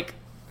it's like,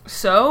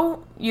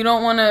 so? You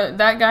don't want to,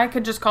 that guy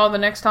could just call the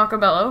next Taco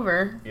Bell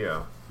over.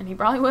 Yeah. And he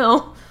probably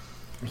will.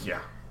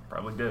 Yeah,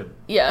 probably did.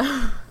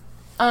 Yeah.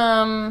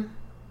 In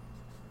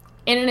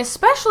an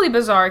especially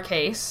bizarre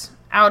case,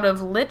 out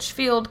of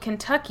Litchfield,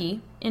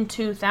 Kentucky, in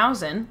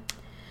 2000,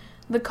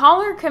 the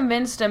caller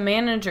convinced a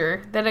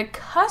manager that a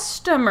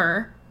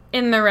customer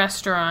in the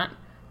restaurant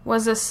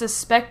was a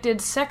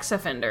suspected sex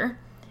offender.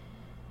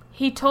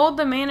 He told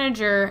the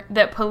manager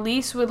that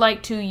police would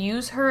like to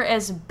use her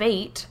as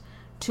bait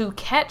to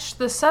catch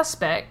the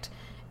suspect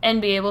and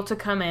be able to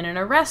come in and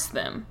arrest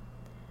them.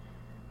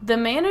 The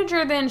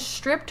manager then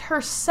stripped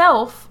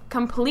herself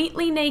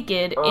completely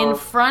naked in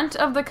front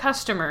of the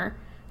customer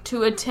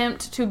to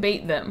attempt to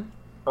bait them.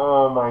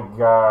 Oh my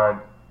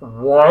god.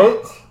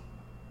 What?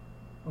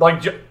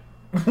 Like,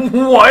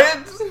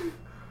 what?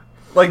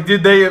 Like,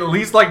 did they at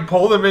least, like,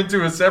 pull them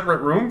into a separate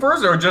room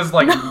first? Or just,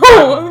 like,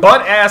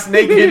 butt-ass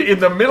naked in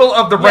the middle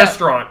of the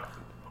restaurant?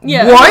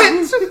 Yeah.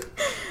 What?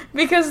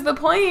 Because the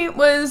point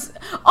was...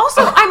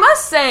 Also, I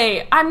must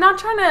say, I'm not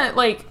trying to,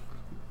 like...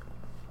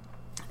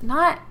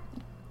 I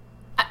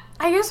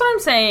guess what I'm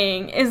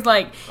saying is,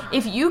 like,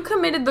 if you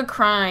committed the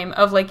crime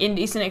of, like,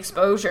 indecent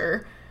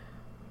exposure,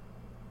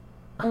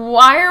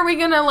 why are we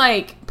gonna,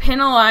 like,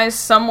 penalize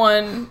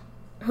someone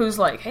who's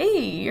like, hey,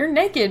 you're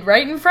naked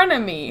right in front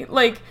of me?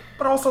 Like...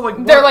 But also,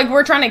 like, they're like,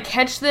 we're trying to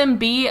catch them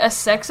be a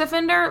sex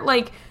offender?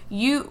 Like,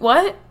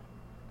 what?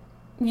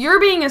 You're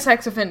being a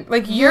sex offender.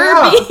 Like,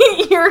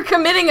 you're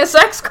committing a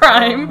sex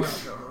crime.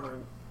 Oh my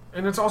god.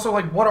 And it's also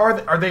like, what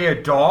are they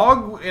a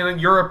dog?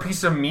 And you're a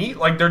piece of meat?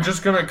 Like, they're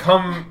just gonna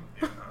come...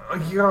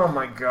 Oh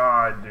my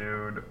god,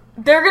 dude.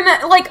 They're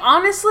gonna, like,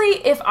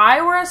 honestly, if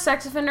I were a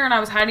sex offender and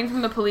I was hiding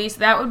from the police,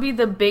 that would be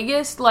the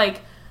biggest,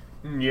 like,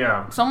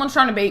 Yeah. Someone's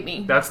trying to bait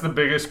me. That's the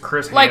biggest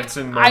Chris Like,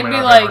 Hansen I'd moment be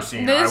I've like, ever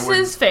seen. this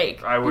is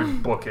fake. I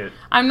would book it.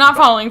 I'm not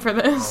falling for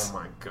this. Oh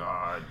my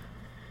god.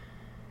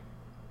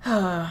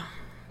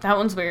 That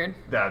one's weird.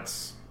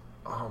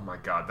 Oh my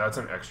god, that's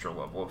an extra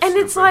level of And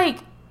stupid. it's like...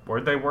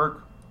 Where'd they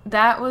work?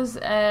 That was,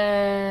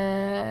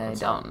 I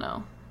don't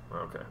know.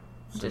 Okay.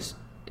 Just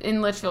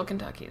in Litchfield,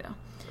 Kentucky, though.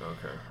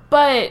 Okay.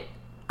 But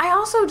I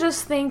also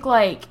just think,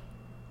 like,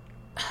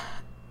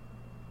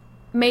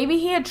 maybe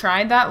he had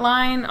tried that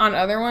line on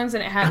other ones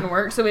and it hadn't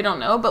worked, so we don't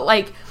know. But,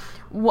 like,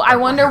 I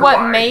wonder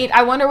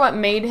what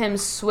made him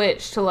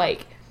switch to,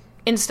 like,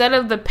 instead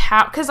of the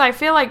power... Because I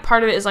feel like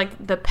part of it is,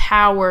 like, the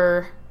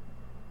power...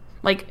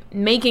 Like,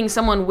 making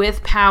someone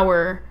with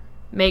power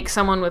make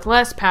someone with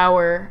less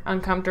power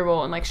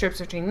uncomfortable and, like, strip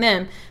searching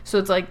them. So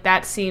it's, like,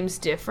 that seems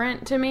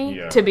different to me.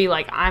 Yeah. To be,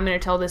 like, I'm going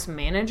to tell this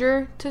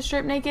manager to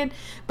strip naked.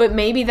 But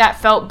maybe that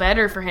felt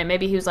better for him.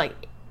 Maybe he was like,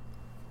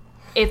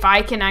 if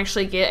I can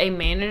actually get a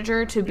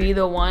manager to be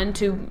the one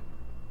to,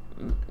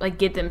 like,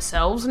 get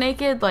themselves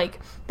naked, like,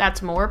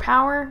 that's more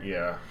power.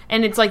 Yeah.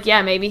 And it's like,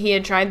 yeah, maybe he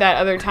had tried that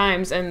other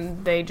times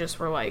and they just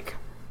were like,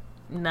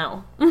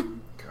 no.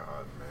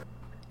 God,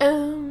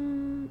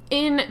 man.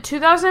 In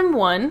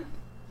 2001,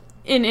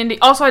 in Indy...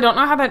 Also, I don't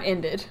know how that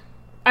ended.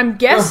 I'm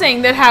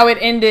guessing that how it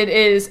ended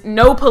is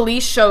no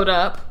police showed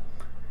up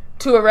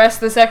to arrest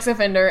the sex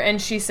offender,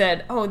 and she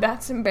said, oh,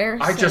 that's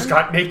embarrassing. I just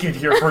got naked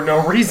here for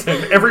no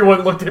reason.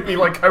 Everyone looked at me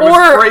like I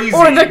was crazy.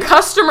 Or the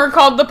customer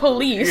called the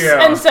police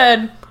and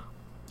said,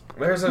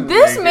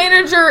 this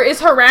manager is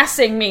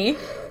harassing me.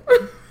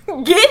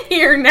 Get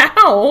here now.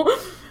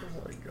 Oh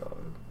my god.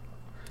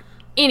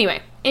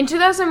 Anyway, in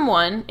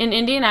 2001, in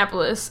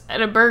Indianapolis,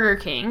 at a Burger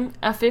King,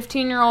 a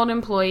 15-year-old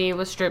employee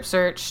was strip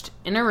searched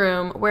in a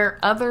room where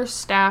other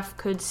staff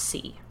could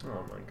see.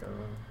 Oh my god.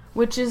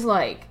 Which is,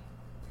 like,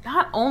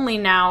 not only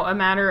now a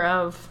matter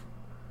of,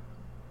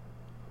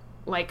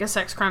 like, a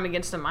sex crime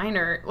against a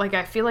minor, like,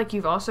 I feel like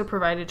you've also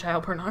provided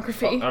child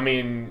pornography. I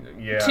mean,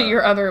 yeah. To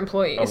your other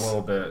employees. A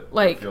little bit.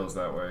 Like, it feels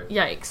that way.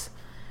 Yikes.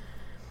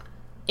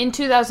 In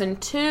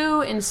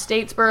 2002, in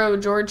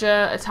Statesboro,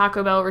 Georgia, a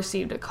Taco Bell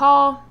received a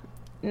call.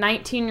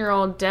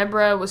 19-year-old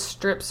Deborah was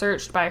strip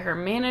searched by her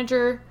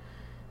manager.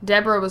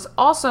 Deborah was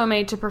also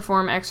made to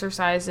perform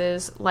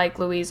exercises like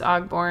Louise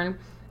Ogborn,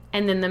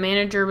 and then the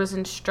manager was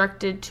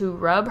instructed to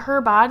rub her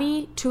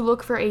body to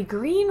look for a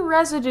green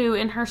residue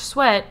in her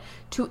sweat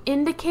to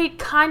indicate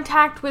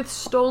contact with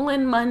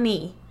stolen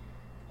money.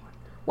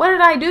 What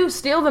did I do?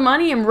 Steal the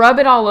money and rub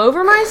it all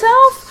over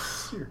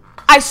myself?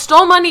 I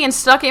stole money and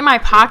stuck it in my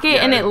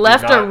pocket and it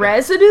left a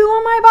residue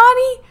on my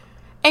body?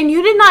 And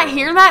you did not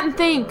hear that and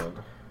think,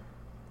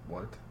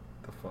 what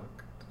the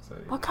fuck does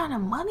that what kind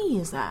of money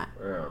is that?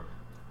 Yeah.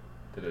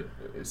 That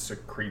it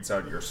secretes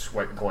out your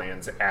sweat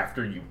glands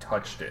after you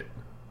touched it.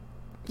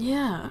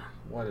 Yeah.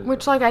 What is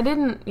Which, it? like, I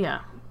didn't... Yeah.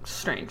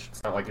 Strange.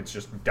 It's not like it's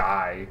just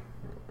dye.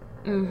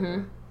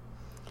 Mm-hmm.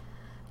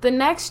 The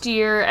next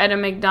year, at a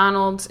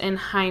McDonald's in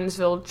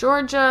Hinesville,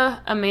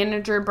 Georgia, a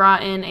manager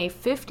brought in a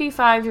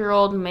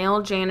 55-year-old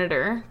male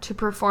janitor to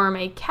perform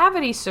a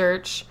cavity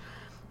search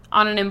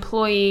on an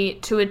employee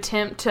to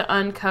attempt to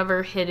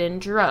uncover hidden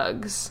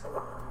drugs.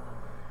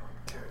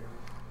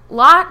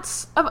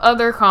 Lots of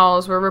other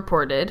calls were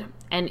reported,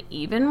 and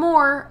even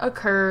more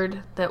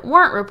occurred that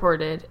weren't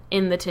reported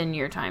in the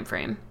 10-year time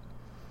frame.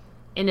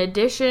 In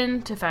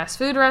addition to fast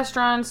food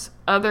restaurants,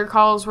 other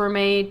calls were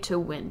made to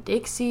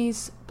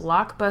Winn-Dixie's,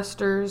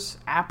 Blockbusters,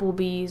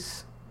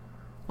 Applebee's,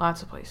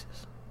 lots of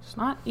places. It's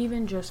not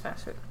even just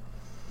fast food.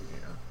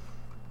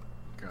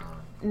 Yeah. God.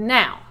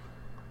 Now,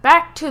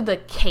 back to the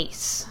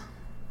case.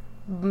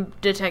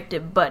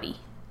 Detective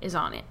Buddy is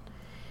on it.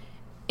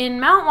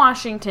 In Mount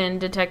Washington,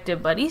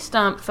 Detective Buddy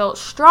Stump felt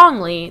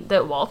strongly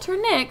that Walter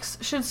Nix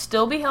should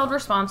still be held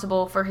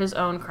responsible for his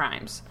own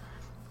crimes,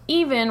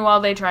 even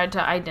while they tried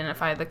to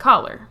identify the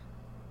caller.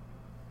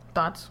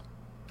 Thoughts?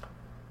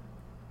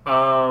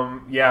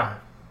 Yeah.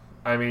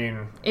 I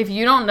mean... If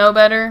you don't know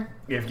better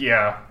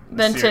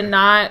than to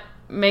not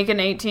make an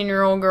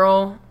 18-year-old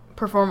girl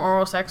perform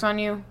oral sex on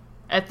you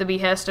at the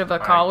behest of a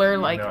caller,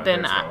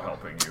 then no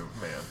helping you,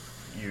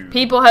 man.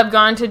 People have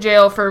gone to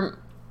jail for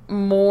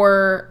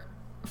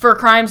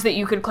crimes that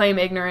you could claim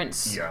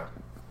ignorance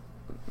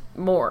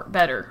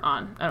better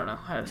on. I don't know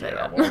how to say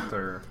that.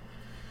 Walter...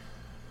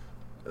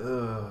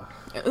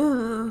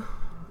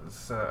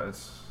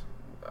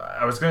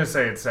 I was going to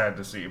say it's sad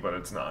to see, but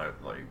it's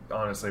not. Like,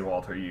 honestly,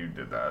 Walter, you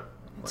did that.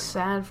 Like, it's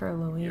sad for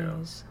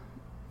Louise.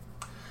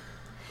 Yeah.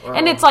 Well,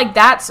 and it's like,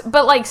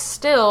 but like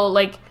still,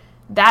 like,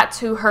 that's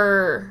who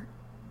her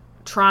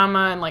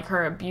trauma and like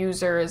her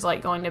abuser is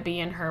like going to be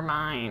in her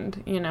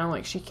mind, you know,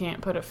 like she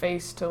can't put a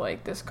face to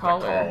like this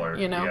caller,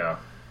 you know? Yeah.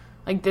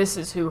 Like, this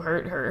is who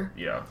hurt her.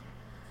 Yeah.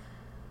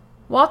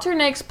 Walter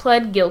Nix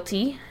pled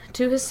guilty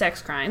to his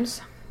sex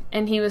crimes,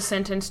 and he was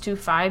sentenced to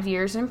 5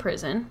 years in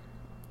prison.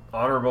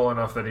 Honorable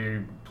enough that he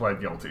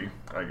pled guilty,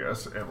 I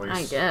guess, at least.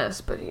 I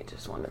guess, but he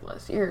just wanted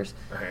less years.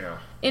 Yeah.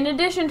 In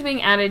addition to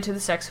being added to the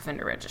sex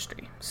offender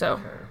registry. So,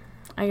 okay.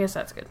 I guess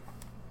that's good.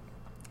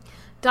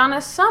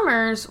 Donna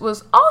Summers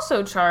was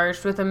also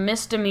charged with a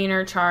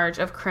misdemeanor charge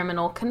of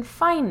criminal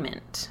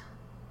confinement.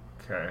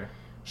 Okay.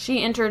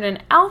 She entered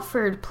an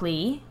Alford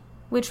plea,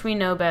 which we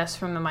know best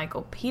from the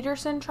Michael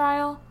Peterson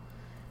trial,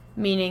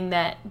 meaning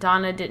that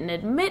Donna didn't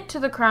admit to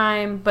the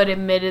crime, but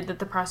admitted that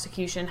the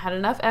prosecution had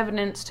enough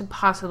evidence to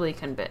possibly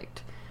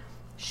convict.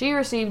 She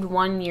received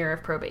 1 year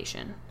of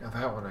probation. Now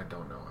that one I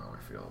don't know how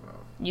I feel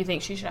about. You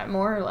think she should have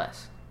more or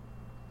less?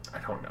 I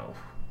don't know.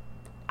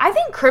 I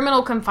think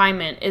criminal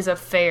confinement is a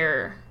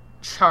fair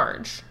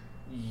charge.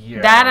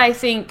 Yeah. That I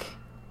think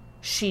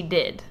she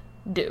did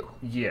do.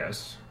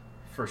 Yes,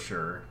 for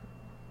sure.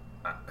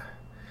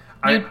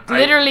 You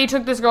literally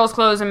took this girl's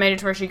clothes and made it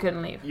to where she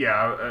couldn't leave.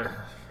 Yeah.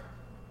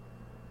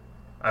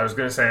 I was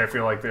going to say I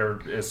feel like there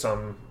is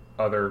some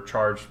other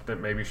charge that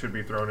maybe should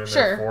be thrown in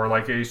there for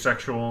like a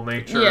sexual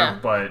nature. Yeah.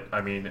 But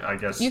I mean, I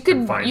guess you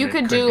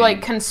could do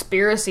like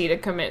conspiracy to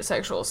commit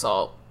sexual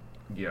assault.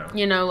 Yeah.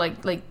 You know,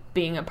 like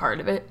being a part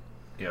of it.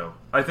 Yeah.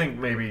 I think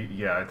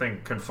maybe I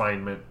think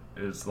confinement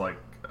is like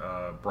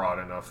a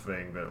broad enough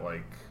thing that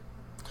like.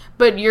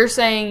 But you're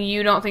saying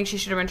you don't think she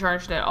should have been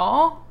charged at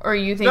all, or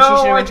you think she should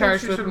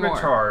have been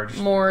charged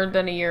with more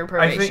than a year of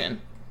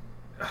probation?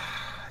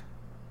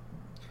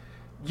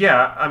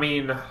 Yeah, I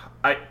mean,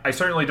 I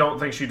certainly don't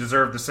think she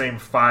deserved the same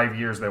 5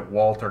 years that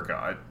Walter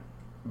got.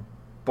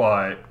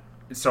 But,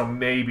 so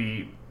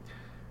maybe,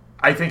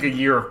 I think a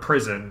year of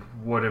prison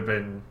would have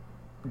been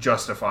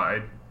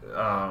justified.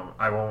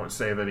 I won't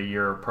say that a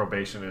year of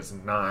probation is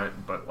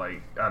not, but,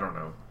 like, I don't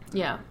know.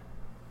 Yeah.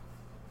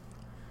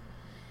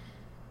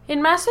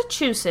 In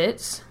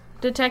Massachusetts,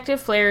 Detective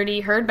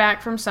Flaherty heard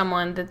back from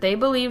someone that they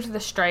believed the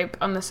stripe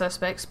on the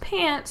suspect's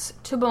pants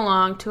to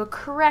belong to a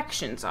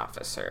corrections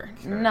officer,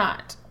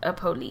 not a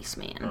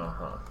policeman.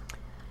 Uh-huh.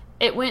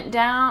 It went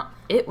down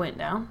in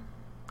Panama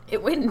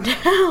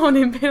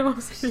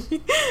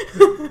City.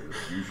 It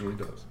usually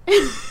does.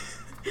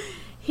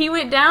 He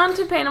went down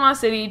to Panama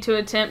City to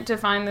attempt to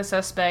find the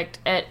suspect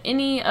at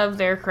any of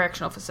their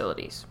correctional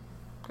facilities.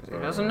 Because he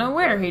doesn't know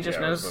where, he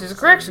just knows he's a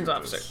corrections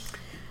officer.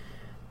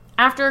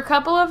 After a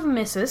couple of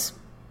misses,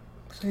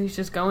 so he's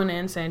just going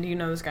in saying, do you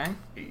know this guy?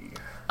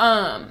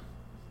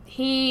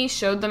 He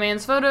showed the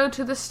man's photo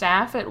to the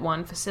staff at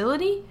one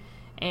facility,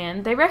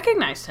 and they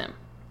recognized him.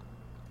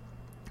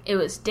 It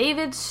was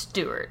David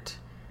Stewart,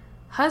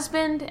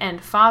 husband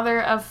and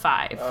father of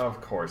 5. Of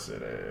course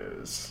it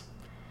is.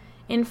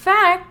 In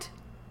fact,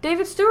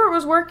 David Stewart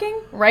was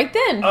working right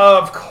then.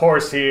 Of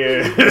course he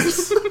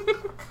is.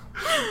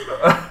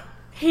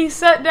 He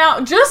sat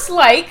down, just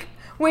like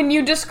when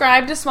you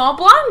described a small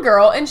blonde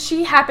girl, and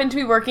she happened to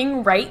be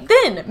working right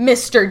then,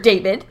 Mr.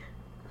 David.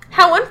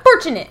 How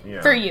unfortunate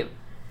for you.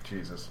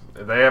 Jesus.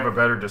 They have a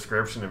better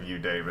description of you,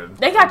 David.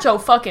 They got your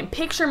fucking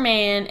picture,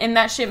 man, and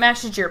that shit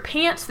matches your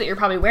pants that you're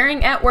probably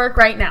wearing at work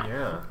right now.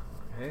 Yeah.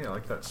 Hey, I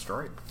like that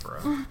stripe,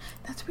 bro.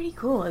 That's pretty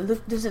cool.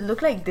 Does it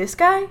look like this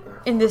guy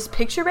in this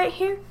picture right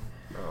here?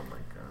 Oh, my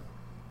God.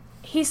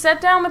 He sat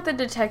down with the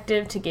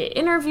detective to get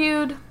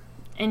interviewed,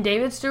 and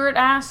David Stewart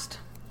asked,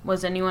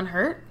 was anyone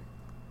hurt?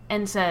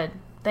 And said,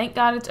 thank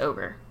God it's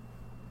over.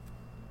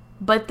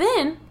 But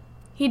then,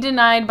 he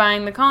denied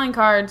buying the calling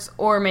cards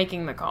or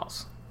making the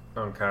calls.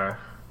 Okay.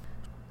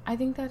 I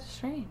think that's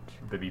strange.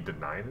 That he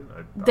denied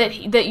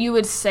it? That you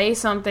would say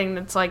something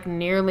that's like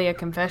nearly a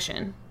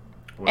confession.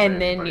 Was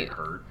and then you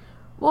hurt?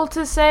 Well,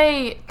 to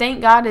say, thank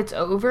God it's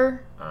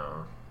over,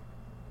 Oh.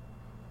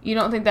 You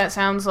don't think that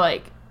sounds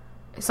like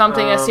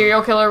something a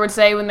serial killer would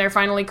say when they're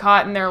finally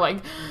caught and they're like,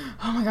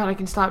 oh my God, I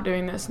can stop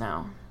doing this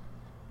now?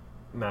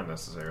 Not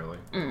necessarily.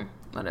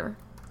 Whatever.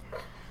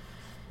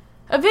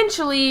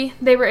 Eventually,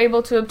 they were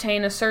able to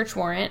obtain a search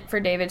warrant for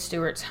David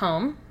Stewart's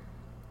home.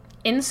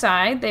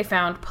 Inside, they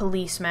found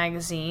police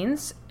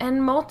magazines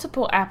and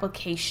multiple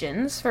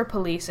applications for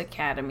police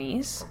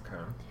academies.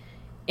 Okay.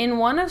 In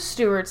one of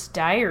Stewart's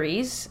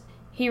diaries,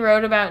 he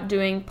wrote about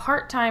doing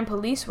part-time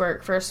police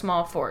work for a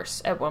small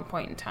force at one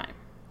point in time.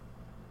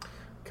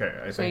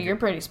 Okay, so you're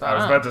pretty spot on. I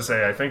was about to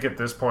say, I think at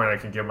this point I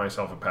can give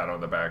myself a pat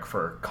on the back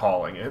for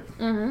calling it.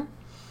 Mm-hmm.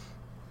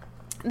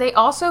 They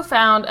also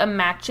found a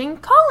matching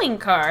calling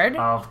card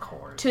of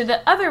course to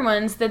the other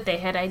ones that they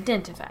had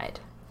identified.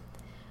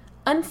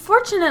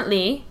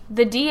 Unfortunately,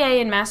 the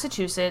DA in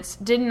Massachusetts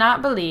did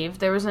not believe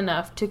there was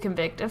enough to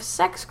convict of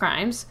sex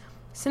crimes,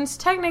 since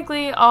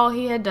technically all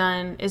he had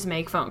done is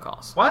make phone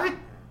calls. What?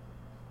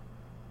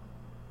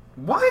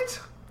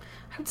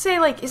 I would say,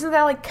 like, isn't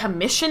that like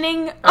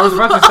commissioning? I was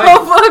about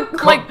to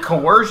say,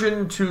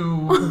 coercion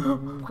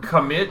to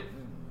commit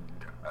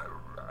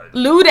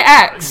lewd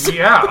acts.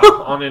 Yeah,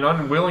 on an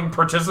unwilling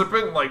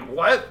participant? Like,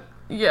 what?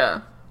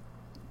 Yeah.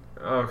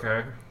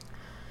 Okay.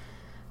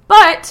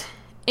 But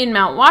in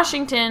Mount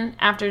Washington,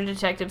 after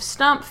Detective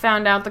Stump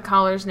found out the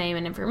caller's name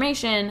and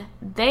information,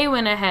 they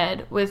went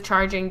ahead with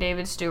charging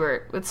David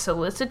Stewart with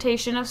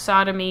solicitation of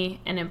sodomy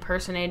and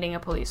impersonating a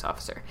police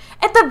officer.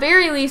 At the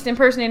very least,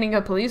 impersonating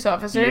a police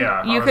officer.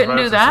 Yeah, you couldn't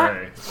do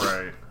that.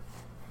 Right.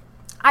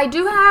 I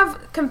do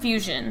have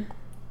confusion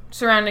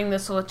surrounding the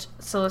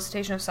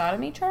solicitation of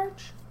sodomy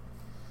charge.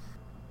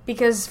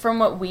 Because from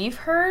what we've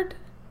heard,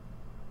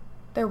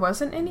 there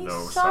wasn't any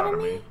No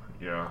sodomy.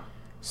 Yeah.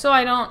 So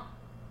I don't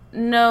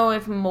know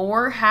if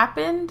more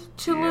happened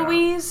to Yeah.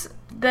 Louise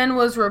than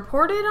was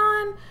reported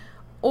on,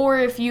 or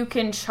if you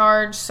can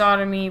charge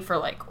sodomy for,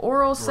 like,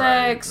 oral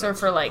sex or that's,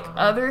 for, like,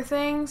 other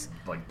things.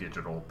 Like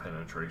digital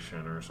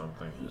penetration or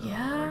something.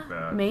 Yeah, like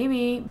that.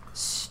 maybe.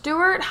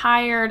 Stewart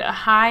hired a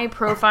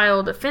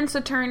high-profile defense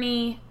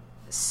attorney,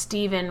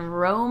 Stephen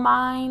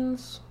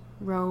Romines,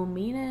 I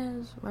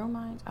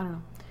don't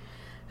know,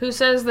 who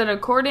says that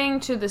according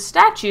to the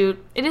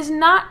statute, it is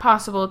not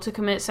possible to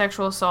commit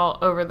sexual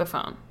assault over the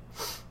phone.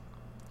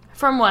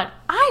 From what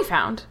I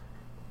found,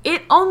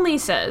 it only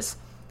says,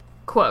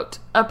 quote,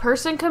 a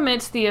person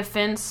commits the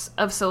offense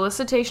of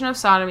solicitation of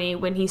sodomy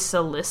when he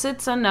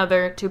solicits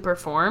another to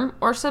perform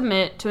or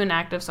submit to an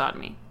act of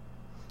sodomy.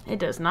 It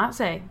does not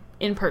say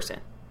in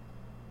person.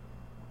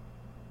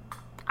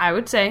 I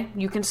would say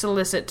you can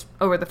solicit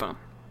over the phone.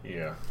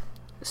 Yeah.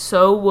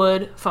 So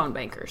would phone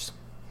bankers.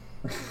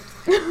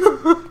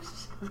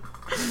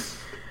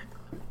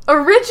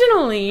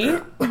 Originally,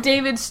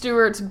 David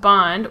Stewart's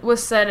bond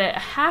was set at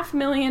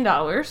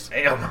 $500,000.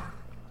 Damn.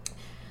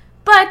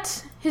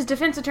 But his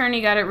defense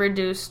attorney got it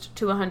reduced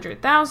to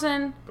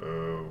 $100,000,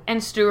 Boo.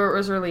 and Stewart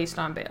was released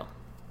on bail.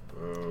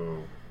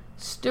 Boo.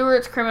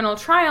 Stewart's criminal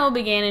trial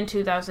began in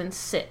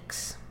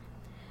 2006.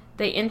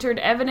 They entered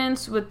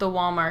evidence with the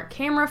Walmart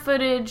camera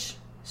footage,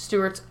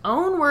 Stewart's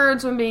own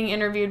words when being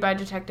interviewed by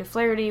Detective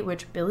Flaherty,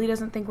 which Billy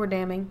doesn't think were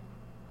damning,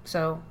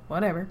 so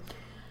whatever,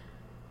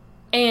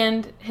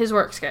 and his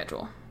work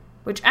schedule,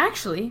 which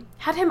actually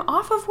had him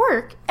off of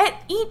work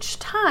at each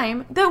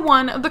time that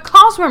one of the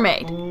calls were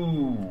made.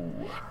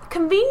 Ooh.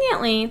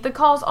 Conveniently, the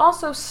calls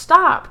also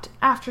stopped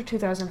after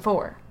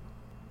 2004.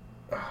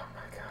 Oh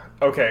my god.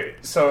 Okay,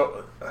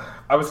 so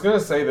I was gonna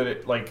say that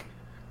it, like,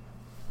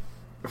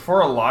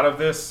 for a lot of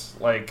this,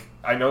 like,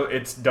 I know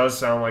it does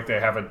sound like they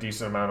have a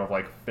decent amount of,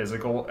 like,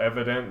 physical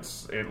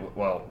evidence.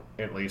 Well,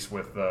 at least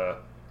with the,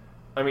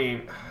 I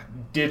mean,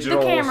 digital.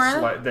 The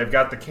camera. They've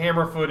got the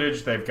camera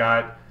footage. They've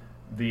got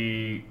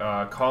the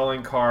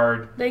calling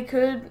card. They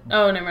could...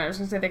 Oh, never mind. I was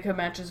going to say they could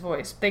match his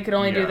voice. They could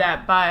only do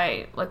that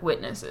by, like,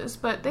 witnesses,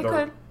 but they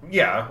could.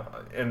 Yeah,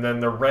 and then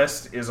the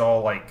rest is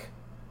all, like,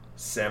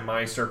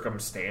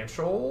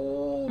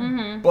 semi-circumstantial.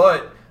 Mm-hmm.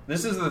 But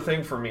this is the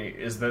thing for me,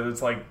 is that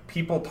it's, like,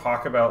 people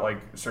talk about, like,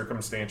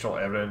 circumstantial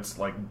evidence,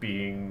 like,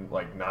 being,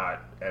 like,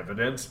 not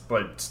evidence.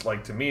 But,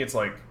 like, to me, it's,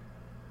 like,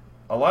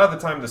 a lot of the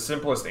time the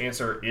simplest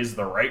answer is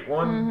the right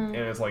one. Mm-hmm.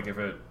 And it's, like, if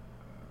it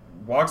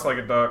walks like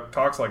a duck,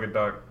 talks like a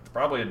duck, it's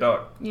probably a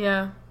duck.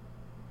 Yeah.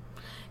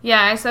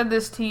 Yeah, I said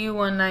this to you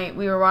one night.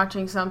 We were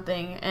watching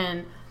something,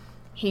 and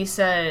he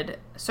said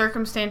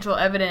circumstantial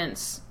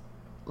evidence,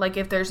 like,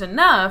 if there's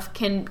enough,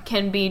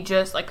 can be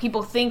just, like,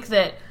 people think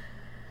that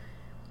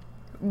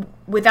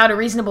without a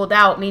reasonable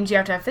doubt means you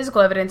have to have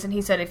physical evidence, and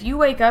he said if you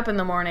wake up in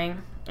the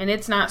morning and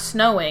it's not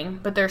snowing,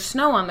 but there's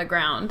snow on the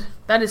ground,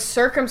 that is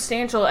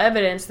circumstantial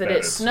evidence that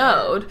it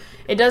snowed.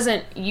 It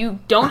doesn't, you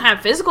don't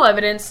have physical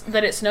evidence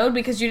that it snowed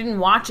because you didn't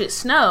watch it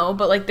snow,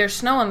 but, like, there's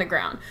snow on the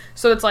ground.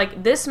 So it's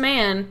like, this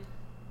man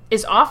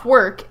is off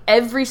work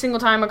every single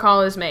time a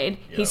call is made.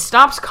 Yep. He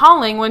stops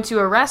calling once you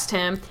arrest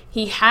him.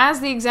 He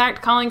has the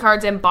exact calling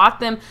cards and bought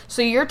them.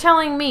 So you're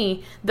telling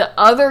me the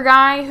other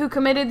guy who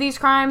committed these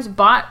crimes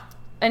bought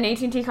an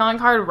AT&T calling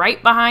card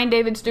right behind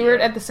David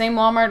Stewart at the same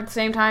Walmart at the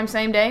same time,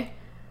 same day?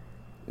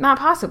 Not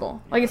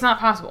possible. Like, it's not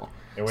possible.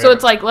 So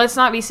it's like, let's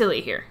not be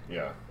silly here.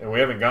 Yeah, and we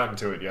haven't gotten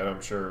to it yet.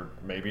 I'm sure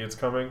maybe it's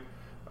coming.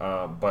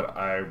 But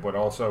I would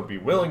also be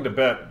willing to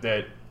bet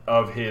that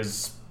of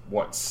his,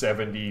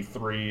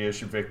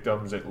 73-ish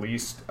victims at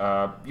least,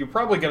 you're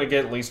probably going to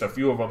get at least a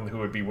few of them who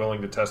would be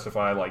willing to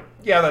testify, like,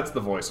 yeah, that's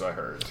the voice I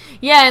heard.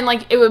 Yeah, and,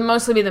 like, it would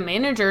mostly be the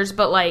managers,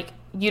 but, like,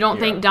 you don't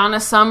think Donna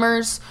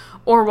Summers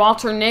or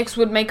Walter Nix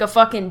would make a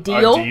fucking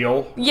deal? A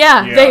deal?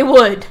 Yeah, they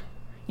would.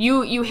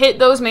 You hit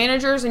those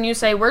managers and you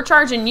say, we're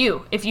charging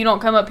you if you don't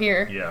come up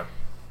here. Yeah.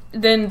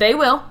 Then they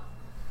will.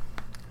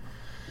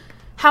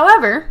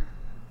 However,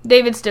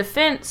 David's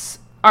defense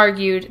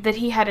argued that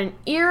he had an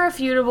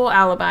irrefutable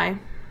alibi,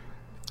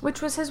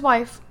 which was his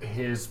wife.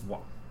 His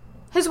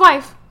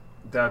wife.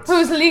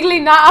 Who's legally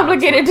not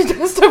obligated to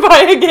testify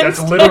against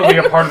That's literally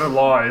a part of the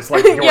law. It's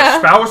like your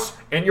spouse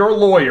and your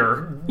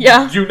lawyer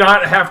do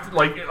not have to,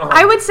 like...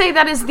 I would say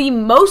that is the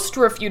most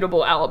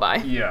refutable alibi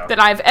that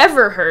I've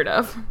ever heard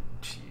of.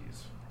 Jeez.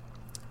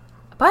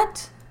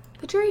 But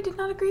the jury did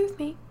not agree with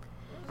me.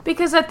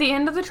 Because at the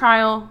end of the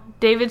trial,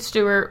 David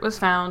Stewart was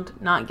found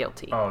not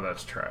guilty. Oh,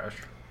 that's trash.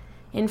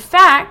 In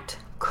fact,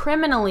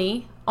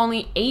 criminally,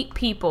 only 8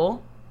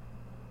 people,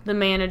 the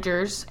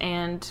managers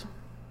and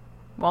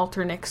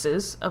Walter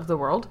Nixes of the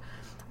world,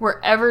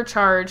 were ever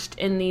charged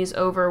in these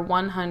over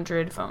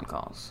 100 phone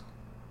calls.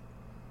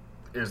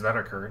 Is that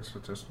a current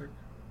statistic?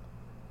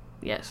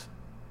 Yes.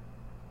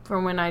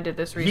 From when I did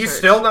this research. He's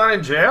still not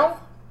in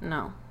jail?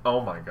 No.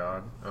 Oh my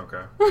god.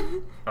 Okay.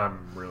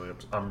 I'm really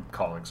upset. I'm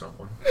calling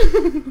someone.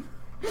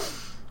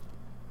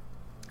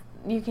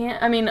 You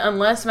can't, I mean,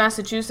 unless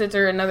Massachusetts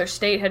or another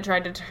state had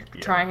tried to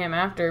try him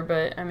after,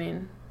 but, I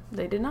mean,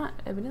 they did not,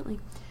 evidently.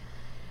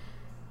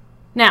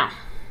 Now,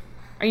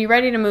 are you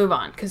ready to move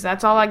on? Because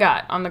that's all I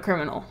got on the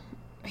criminal.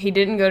 He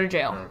didn't go to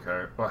jail.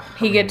 Okay. Well,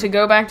 he get to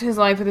go back to his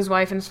life with his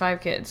wife and his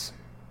 5 kids.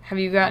 Have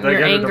you gotten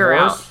your anger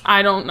out?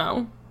 I don't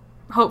know.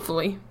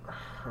 Hopefully.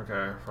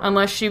 Okay. Fine.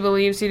 Unless she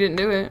believes he didn't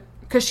do it.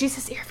 Because she's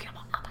his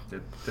irrefutable alibi.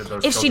 Did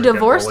those if she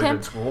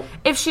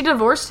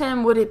divorced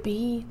him, would it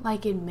be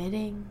like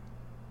admitting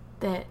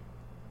that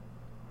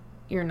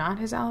you're not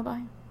his alibi?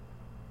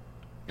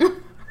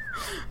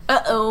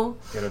 Uh-oh.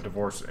 Get a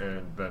divorce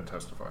and then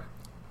testify.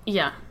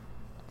 Yeah.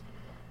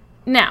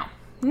 Now,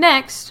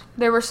 next,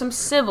 there were some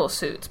civil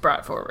suits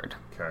brought forward.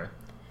 Okay.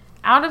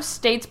 Out of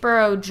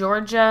Statesboro,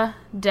 Georgia,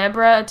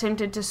 Deborah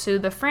attempted to sue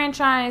the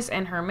franchise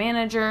and her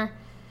manager.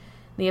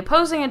 The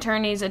opposing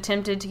attorneys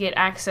attempted to get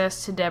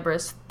access to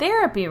Deborah's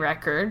therapy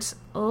records,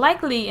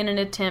 likely in an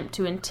attempt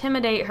to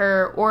intimidate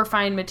her or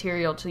find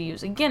material to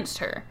use against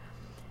her.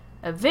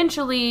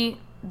 Eventually,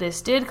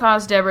 this did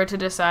cause Deborah to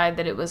decide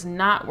that it was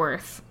not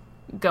worth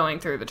going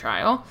through the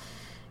trial,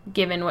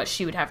 given what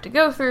she would have to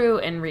go through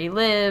and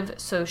relive,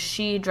 so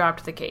she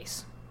dropped the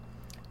case.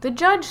 The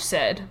judge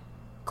said,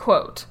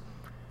 quote,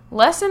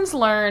 "Lessons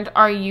learned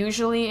are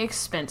usually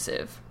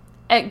expensive.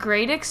 At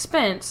great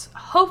expense,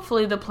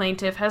 hopefully the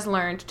plaintiff has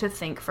learned to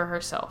think for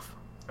herself."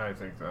 I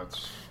think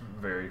that's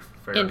very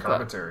fair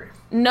commentary.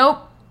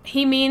 Nope.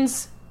 He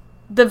means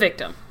the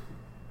victim.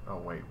 Oh,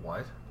 wait,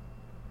 what?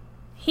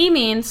 He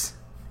means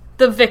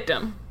the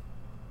victim.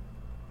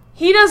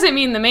 He doesn't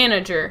mean the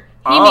manager.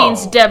 He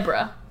means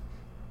Deborah.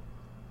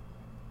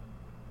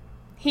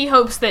 He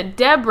hopes that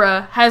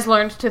Deborah has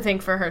learned to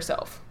think for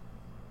herself.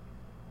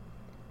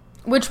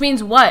 Which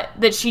means what?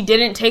 That she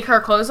didn't take her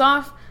clothes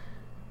off?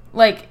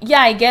 Like, yeah,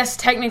 I guess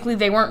technically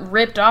they weren't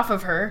ripped off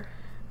of her.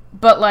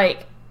 But,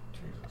 like,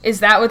 is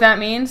that what that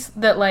means?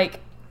 That, like,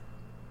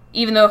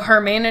 even though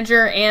her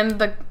manager and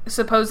the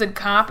supposed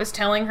cop is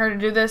telling her to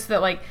do this,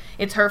 that, like,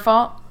 it's her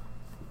fault?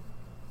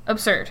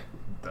 Absurd.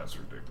 That's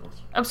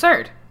ridiculous.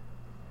 Absurd.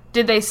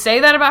 Did they say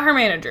that about her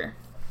manager?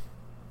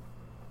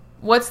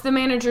 What's the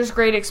manager's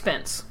great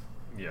expense?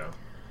 Yeah.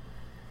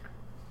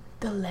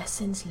 The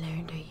lessons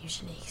learned are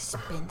usually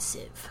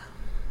expensive.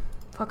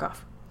 Fuck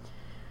off.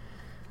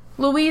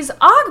 Louise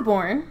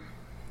Ogborn,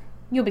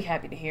 you'll be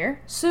happy to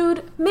hear,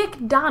 sued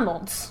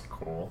McDonald's,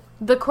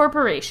 the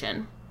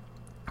corporation,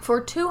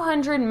 for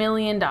 $200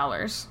 million.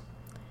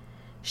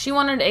 She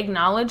wanted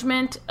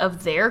acknowledgement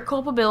of their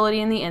culpability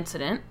in the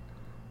incident.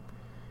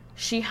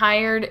 She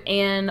hired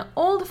an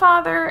old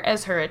father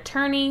as her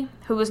attorney,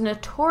 who was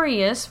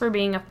notorious for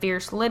being a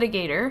fierce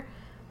litigator.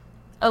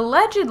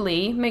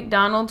 Allegedly,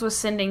 McDonald's was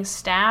sending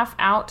staff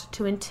out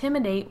to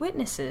intimidate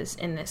witnesses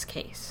in this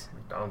case.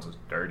 McDonald's is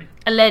dirty.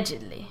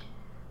 Allegedly.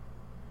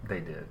 They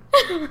did.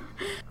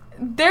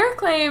 Their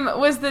claim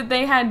was that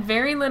they had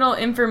very little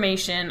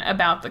information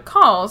about the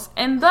calls,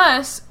 and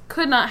thus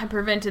could not have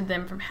prevented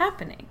them from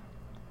happening.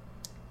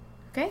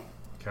 Okay?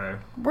 Okay.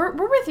 We're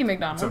with you,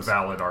 McDonald's. It's a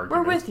valid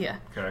argument. We're with you.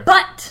 Okay.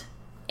 But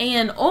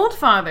an old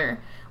father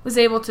was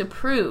able to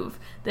prove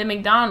that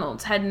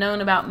McDonald's had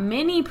known about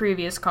many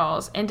previous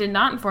calls and did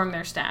not inform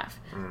their staff.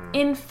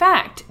 In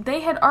fact, they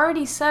had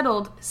already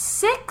settled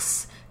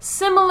 6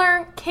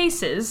 similar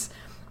cases,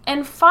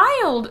 and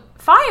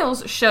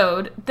files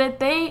showed that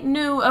they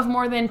knew of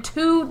more than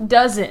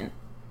 24.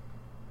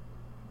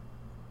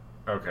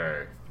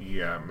 Okay.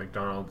 Yeah,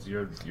 McDonald's,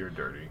 you're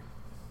dirty.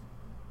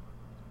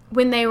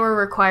 When they were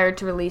required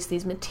to release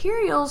these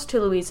materials to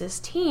Louise's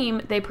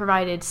team, they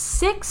provided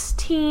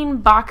 16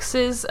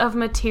 boxes of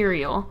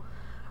material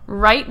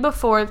right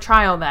before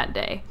trial that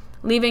day,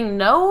 leaving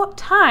no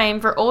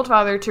time for Old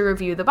Father to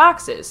review the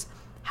boxes.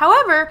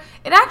 However,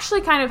 it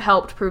actually kind of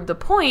helped prove the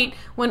point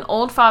when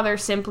Old Father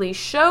simply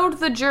showed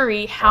the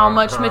jury how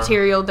much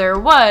material there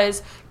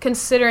was,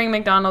 considering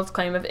McDonald's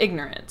claim of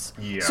ignorance.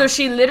 Yeah. So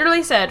she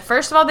literally said,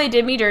 first of all, they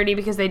did me dirty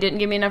because they didn't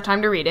give me enough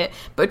time to read it,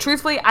 but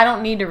truthfully, I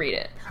don't need to read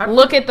it.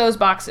 Look at those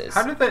boxes.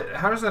 How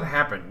does that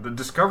happen? The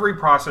discovery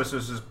process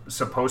is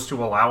supposed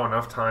to allow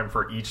enough time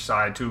for each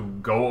side to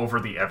go over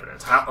the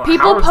evidence.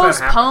 People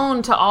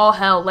postpone to all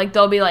hell. Like,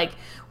 they'll be like,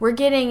 we're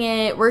getting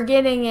it,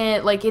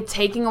 like, it's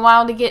taking a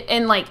while to get,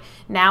 and, like,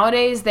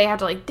 nowadays, they have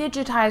to, like,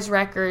 digitize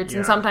records,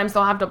 and sometimes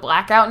they'll have to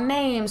black out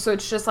names, so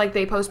it's just, like,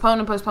 they postpone,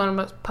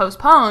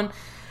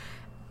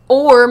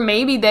 or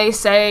maybe they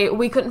say,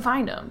 we couldn't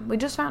find them, we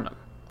just found them.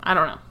 I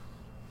don't know.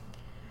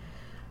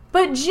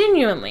 But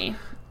genuinely,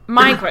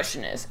 my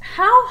question is,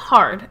 how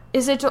hard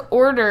is it to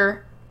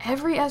order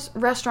every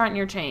restaurant in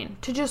your chain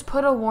to just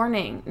put a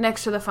warning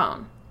next to the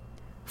phone?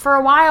 For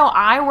a while,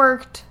 I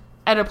worked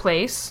at a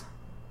place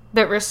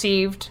that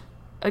received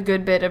a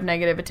good bit of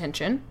negative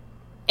attention.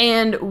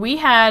 And we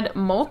had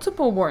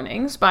multiple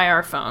warnings by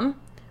our phone.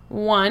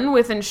 One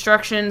with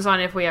instructions on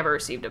if we ever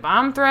received a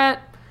bomb threat.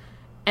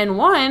 And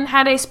one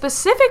had a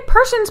specific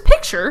person's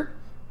picture.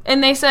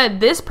 And they said,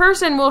 this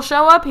person will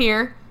show up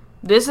here.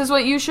 This is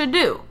what you should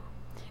do.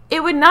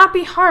 It would not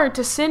be hard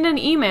to send an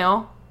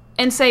email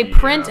and say,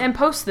 print and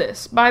post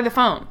this by the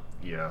phone.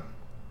 Yeah.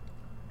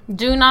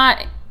 Do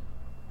not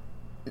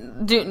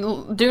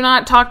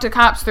talk to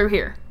cops through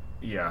here.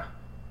 Yeah.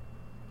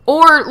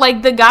 Or,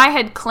 like, the guy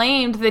had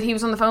claimed that he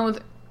was on the phone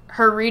with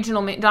her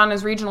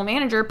Donna's regional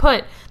manager.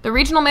 The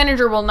regional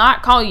manager will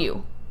not call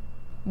you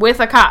with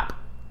a cop.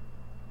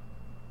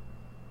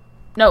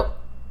 No.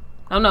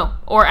 No.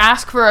 Or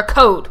ask for a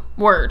code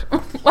word.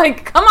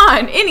 Like, come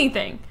on,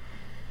 anything.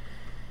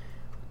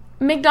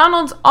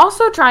 McDonald's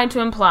also tried to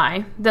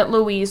imply that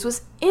Louise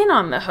was in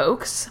on the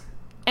hoax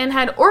and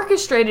had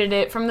orchestrated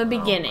it from the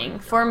beginning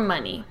for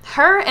money.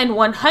 Her and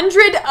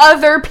 100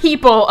 other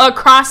people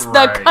across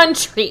the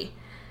country.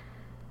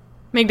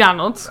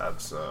 McDonald's.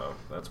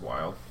 That's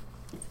wild.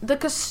 The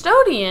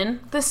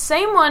custodian, the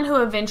same one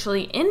who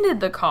eventually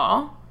ended the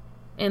call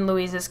in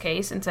Louise's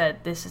case and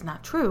said, "This is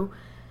not true,"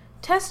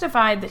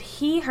 testified that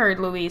he heard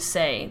Louise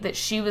say that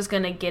she was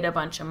going to get a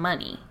bunch of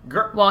money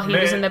while he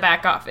was in the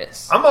back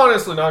office. I'm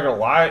honestly not going to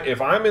lie.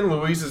 If I'm in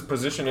Louise's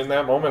position in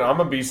that moment, I'm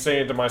going to be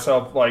saying to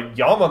myself, like,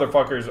 y'all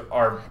motherfuckers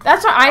are...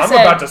 That's what I'm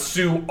about to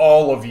sue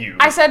all of you.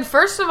 I said,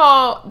 first of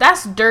all,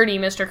 that's dirty,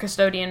 Mr.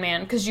 Custodian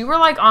Man, because you were,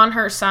 like, on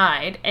her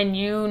side, and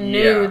you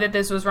knew that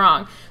this was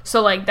wrong.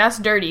 So, like, that's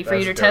dirty for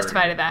you to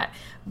testify to that.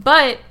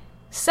 But...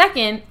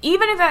 second,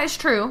 even if that is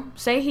true,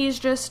 say he's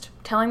just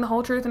telling the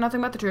whole truth and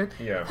nothing but the truth.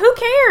 Yeah. Who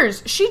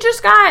cares? She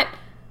just got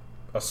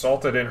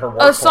assaulted in her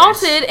workplace.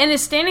 Assaulted and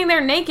is standing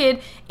there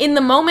naked in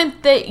the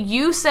moment that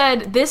you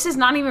said this is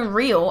not even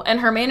real,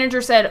 and her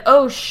manager said,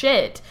 "Oh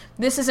shit,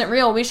 this isn't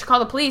real. We should call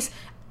the police."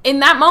 In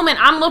that moment,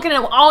 I'm looking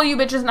at all you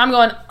bitches and I'm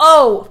going,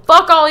 "Oh,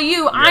 fuck all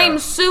you. Yeah. I'm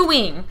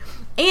suing."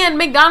 And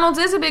McDonald's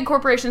is a big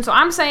corporation, so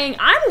I'm saying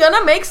I'm going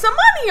to make some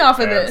money off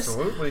of this.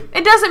 Absolutely.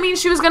 It doesn't mean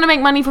she was going to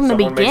make money from the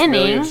beginning. Makes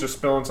millions just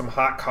spilling some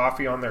hot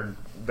coffee on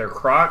their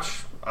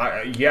crotch.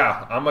 I'm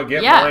going to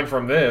get mine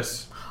from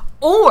this.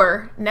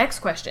 Or, next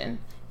question,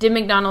 did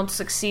McDonald's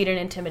succeed in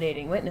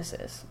intimidating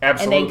witnesses?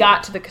 Absolutely. And they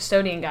got to the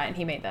custodian guy and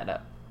he made that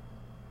up.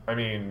 I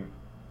mean,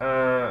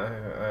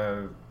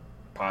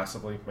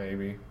 possibly,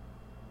 maybe.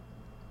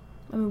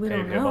 I mean, we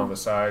don't know. Him on the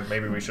side.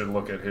 Maybe we should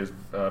look at his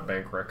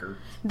bank record.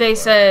 They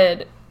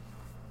said,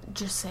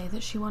 just say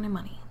that she wanted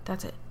money.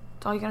 That's it.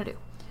 That's all you gotta do.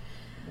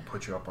 We'll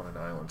put you up on an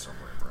island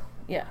somewhere, bro.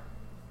 Yeah.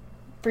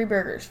 Free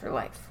burgers for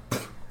life.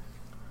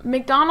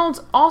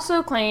 McDonald's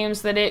also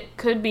claims that it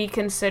could be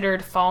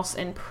considered false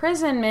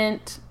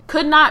imprisonment,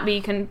 could not be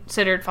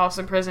considered false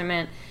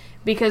imprisonment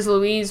because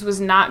Louise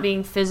was not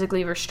being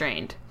physically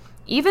restrained,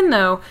 even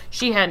though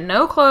she had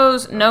no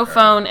clothes, no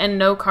phone, and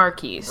no car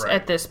keys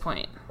at this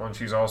point. Well, and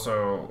she's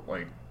also,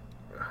 like,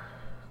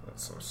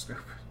 that's so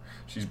stupid.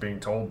 She's being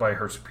told by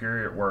her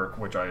superior at work,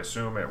 which I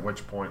assume at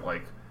which point,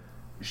 like,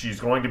 she's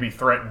going to be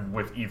threatened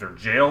with either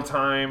jail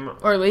time...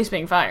 or at least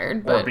being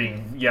fired. Or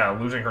being,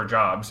 losing her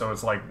job. So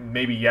it's like,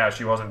 maybe,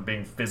 she wasn't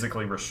being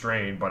physically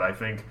restrained, but I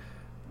think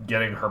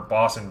getting her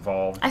boss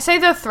involved... I say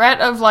the threat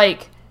of,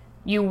 like,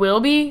 you will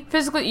be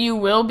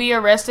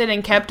arrested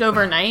and kept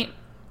overnight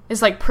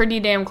is, like, pretty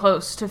damn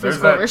close to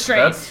physical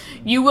restraint.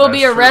 You will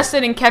be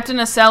arrested and kept in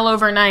a cell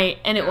overnight,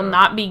 and it will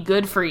not be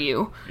good for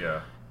you.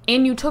 Yeah.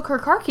 And you took her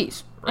car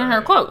keys and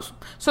her clothes.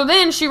 So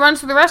then she runs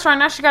to the restaurant,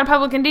 now she got a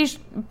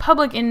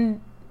public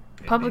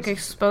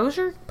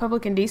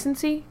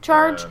indecency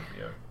charge,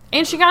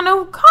 and she got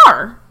no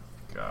car.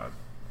 God.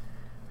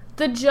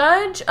 The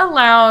judge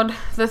allowed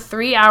the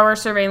 3-hour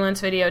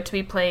surveillance video to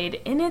be played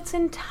in its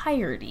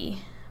entirety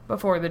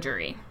before the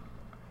jury,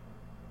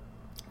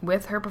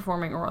 with her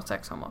performing oral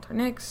sex on Walter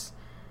Nix,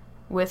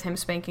 with him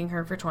spanking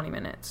her for 20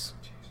 minutes.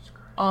 Jesus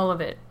Christ. All of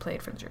it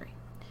played for the jury.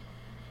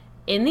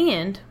 In the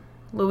end,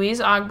 Louise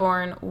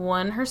Ogborn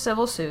won her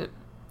civil suit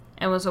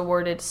and was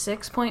awarded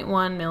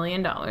 $6.1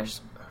 million.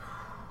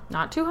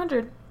 Not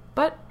 200,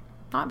 but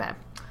not bad.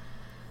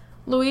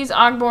 Louise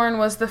Ogborn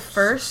was the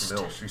first...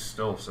 She's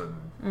still sitting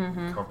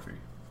comfy.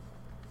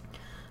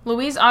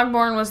 Louise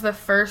Ogborn was the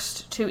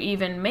first to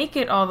even make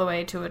it all the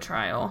way to a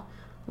trial,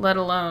 let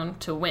alone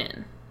to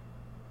win.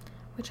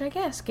 Which I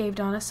guess gave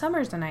Donna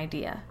Summers an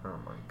idea. Oh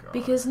my God.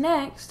 Because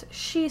next,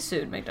 she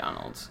sued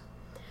McDonald's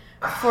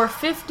for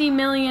 $50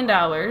 million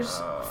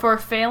for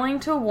failing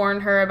to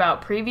warn her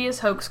about previous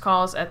hoax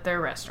calls at their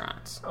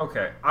restaurants.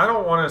 Okay, I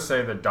don't want to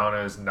say that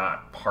Donna is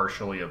not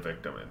partially a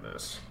victim in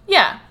this.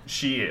 Yeah.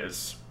 She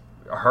is.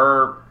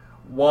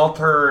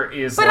 Walter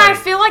is, but I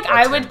feel like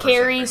I would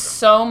carry victim.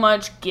 So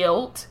much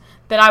guilt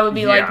that I would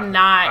be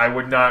I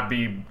would not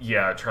be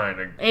trying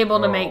to able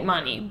to make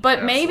money. But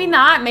absolutely. Maybe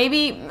not.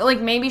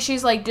 Maybe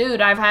she's like, dude,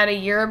 I've had a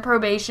year of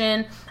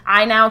probation.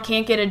 I now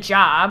can't get a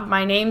job.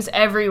 My name's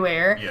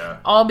everywhere. Yeah.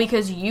 All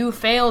because you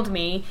failed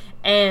me.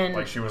 And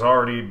like, she was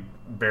already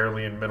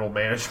barely in middle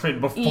management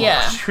before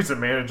she was a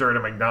manager at a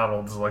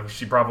McDonald's. Like,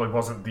 she probably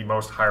wasn't the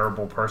most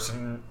hireable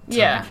person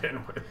to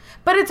begin with.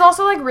 But it's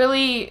also, like,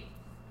 really,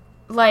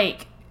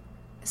 like,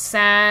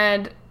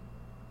 sad.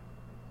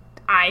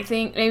 I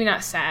think, maybe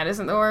not sad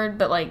isn't the word,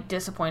 but, like,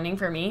 disappointing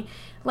for me.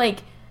 Like,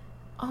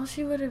 all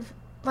she would have,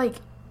 like,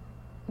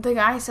 the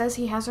guy says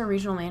he has a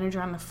regional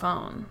manager on the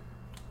phone.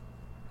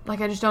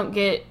 Like, I just don't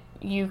get,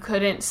 you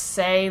couldn't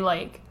say,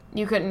 like,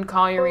 You couldn't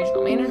call your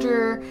regional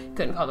manager, you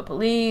couldn't call the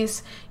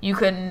police, you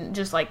couldn't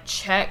just, like,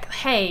 check,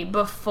 hey,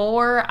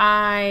 before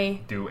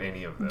I do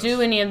any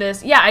of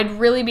this, yeah, I'd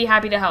really be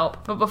happy to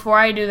help, but before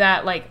I do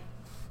that, like,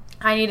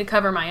 I need to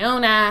cover my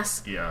own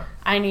ass. Yeah.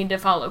 I need to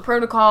follow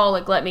protocol,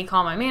 like, let me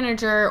call my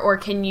manager, or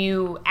can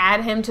you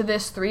add him to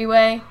this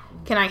three-way?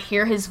 Can I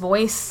hear his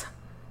voice?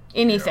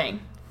 Anything.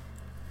 Yeah.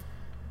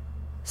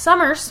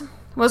 Summers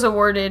was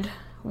awarded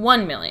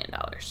 $1 million.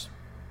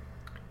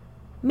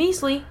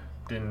 Measly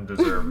didn't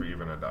deserve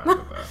even a dime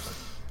of that.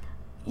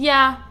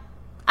 Yeah.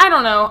 I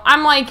don't know.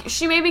 I'm like,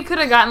 she maybe could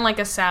have gotten, like,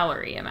 a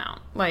salary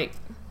amount. Like,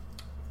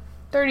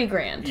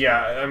 $30,000.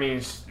 Yeah, I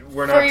mean,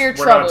 we're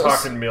not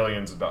talking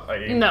millions of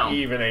dollars. No.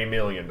 Even $1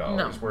 million.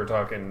 No. We're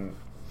talking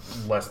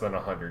less than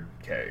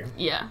 $100K.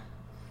 Yeah.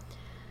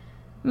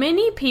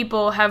 Many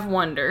people have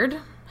wondered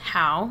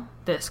how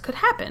this could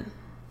happen.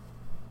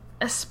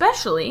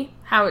 Especially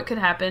how it could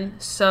happen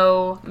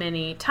so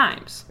many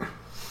times.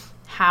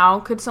 How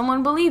could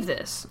someone believe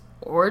this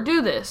or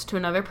do this to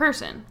another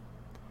person?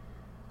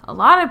 A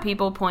lot of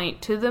people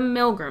point to the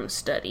Milgram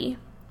study,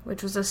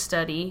 which was a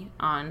study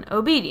on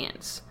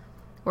obedience,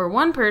 where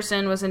one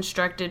person was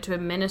instructed to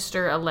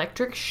administer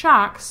electric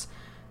shocks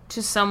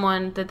to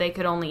someone that they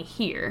could only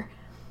hear.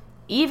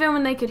 Even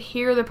when they could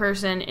hear the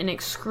person in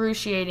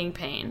excruciating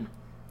pain,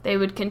 they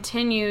would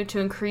continue to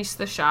increase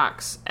the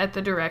shocks at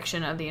the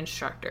direction of the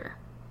instructor.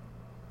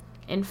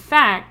 In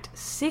fact,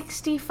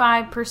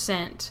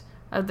 65%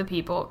 of the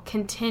people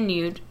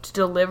continued to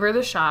deliver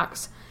the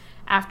shocks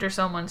after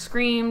someone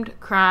screamed,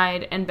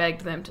 cried, and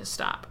begged them to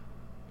stop.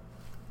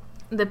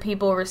 The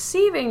people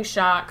receiving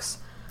shocks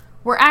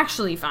were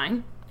actually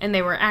fine, and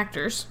they were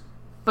actors,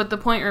 but the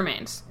point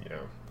remains. Yeah.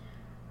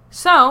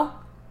 So,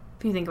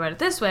 if you think about it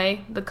this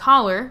way, the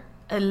caller,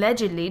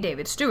 allegedly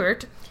David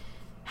Stewart,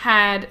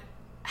 had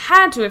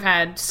to have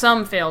had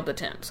some failed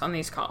attempts on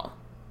these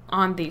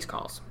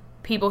calls.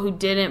 People who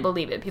didn't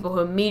believe it. People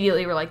who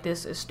immediately were like,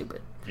 this is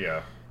stupid.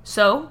 Yeah.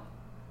 So,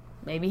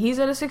 maybe he's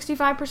at a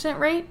 65%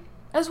 rate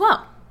as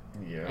well.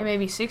 Yeah. And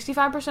maybe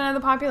 65% of the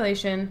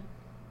population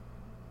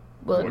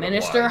will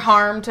administer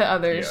harm to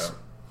others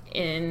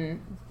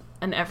in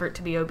an effort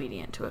to be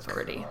obedient to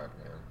authority. God,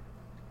 man.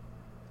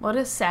 What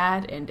a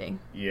sad ending.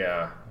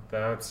 Yeah.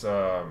 That's,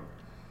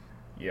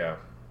 yeah.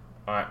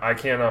 I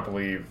cannot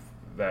believe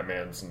that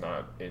man's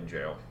not in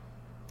jail.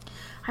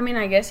 I mean,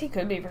 I guess he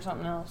could be for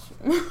something else.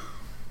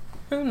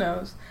 Who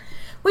knows?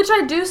 Which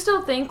I do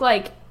still think,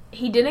 like,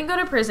 he didn't go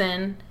to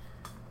prison,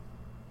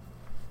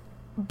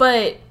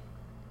 but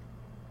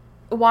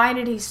why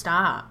did he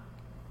stop?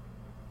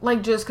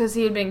 Like, just because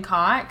he had been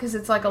caught? Because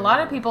it's like a lot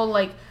of people,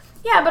 like,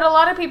 yeah, but a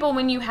lot of people,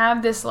 when you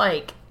have this,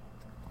 like,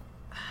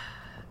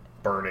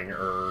 burning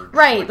urge.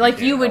 Right, like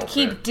you would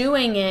keep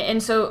doing it,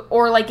 and so,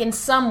 or like in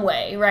some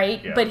way,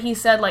 right? Yeah. But he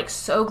said, like,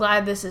 so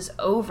glad this is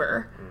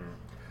over.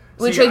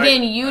 Which,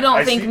 again, you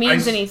don't think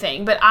means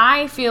anything, but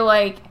I feel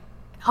like,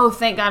 oh,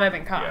 thank God I've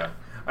been caught. Yeah.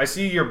 I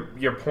see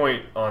your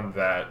point on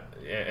that,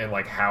 and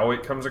like how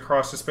it comes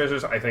across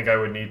suspicious. I think I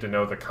would need to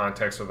know the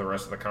context of the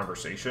rest of the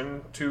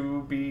conversation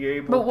to be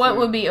able But what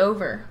would be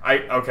over?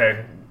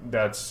 Okay,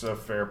 that's a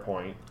fair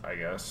point, I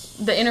guess.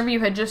 The interview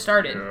had just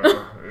started.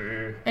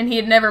 And he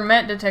had never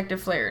met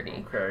Detective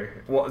Flaherty. Okay.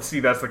 Well, see,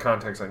 that's the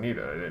context I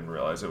needed. I didn't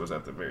realize it was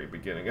at the very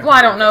beginning. Well,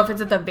 I don't know if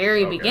it's at the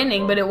very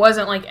beginning, but it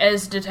wasn't like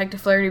as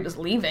Detective Flaherty was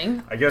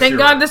leaving. I guess thank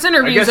God this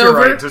interview's over.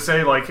 Right. To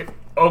say, like,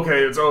 okay,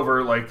 it's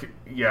over, like,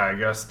 yeah, I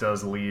guess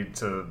does lead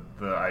to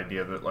the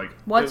idea that, like,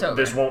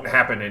 this won't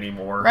happen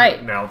anymore.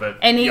 Right. Now that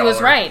and he was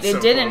right.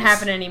 It didn't close.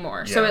 happen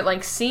anymore. Yeah. So it,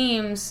 like,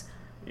 seems...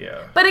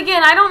 Yeah. But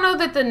again, I don't know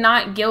that the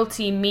not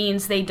guilty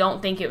means they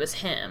don't think it was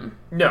him.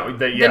 No,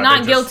 the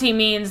not guilty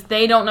means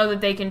they don't know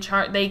that they can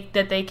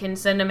that they can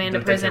send a man to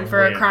prison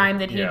for a crime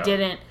that he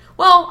didn't.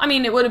 Well, I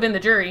mean, it would have been the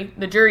jury.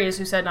 The jury is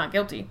who said not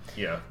guilty.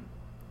 Yeah.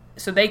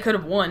 So they could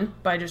have won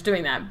by just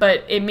doing that,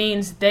 but it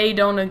means they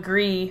don't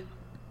agree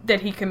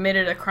that he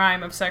committed a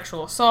crime of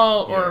sexual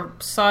assault or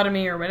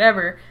sodomy or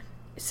whatever,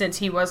 since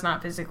he was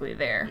not physically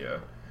there. Yeah.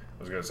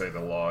 I was going to say the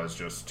law is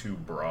just too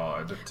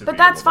broad. But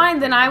that's fine.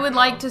 Then I would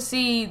like to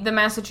see the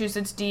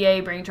Massachusetts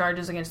DA bring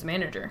charges against the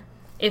manager.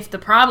 If the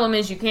problem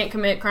is you can't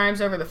commit crimes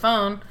over the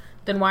phone,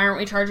 then why aren't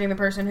we charging the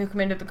person who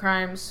committed the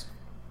crimes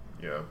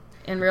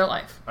in real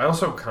life? I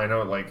also kind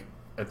of, like,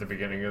 at the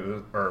beginning of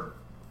the, or,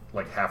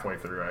 like, halfway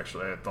through,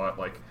 actually, I thought,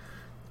 like,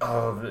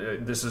 oh,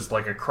 this is,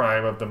 like, a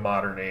crime of the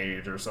modern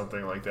age or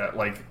something like that.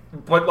 Like,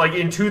 but, like,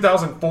 in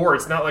 2004,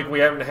 it's not like we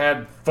haven't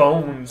had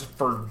phones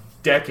for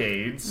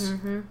decades.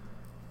 Mm-hmm.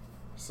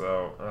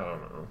 So, I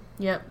don't know.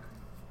 Yep.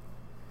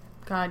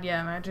 God, yeah,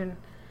 imagine.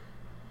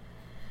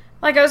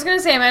 Like, I was going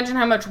to say imagine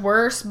how much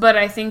worse, but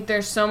I think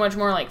there's so much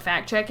more, like,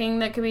 fact-checking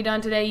that could be done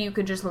today. You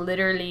could just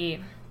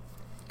literally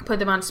put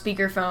them on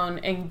speakerphone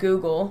and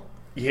Google.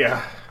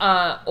 Yeah.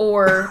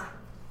 Or,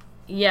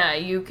 yeah,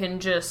 you can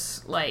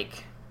just,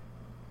 like,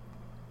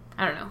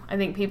 I don't know. I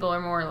think people are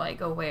more, like,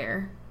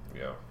 aware.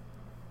 Yeah.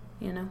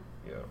 You know?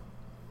 Yeah.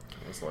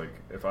 It's like,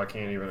 if I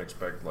can't even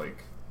expect,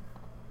 like,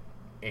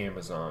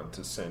 Amazon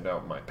to send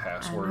out my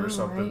password know, or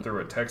something right? through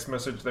a text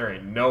message. There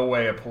ain't no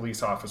way a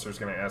police officer's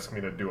going to ask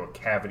me to do a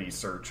cavity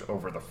search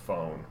over the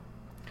phone.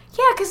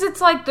 Yeah, because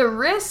it's like the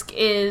risk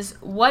is,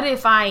 what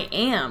if I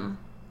am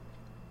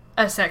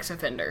a sex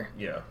offender?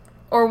 Yeah.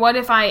 Or what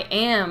if I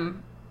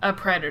am a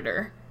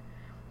predator?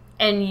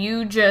 And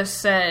you just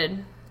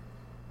said,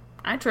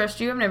 I trust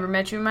you, I've never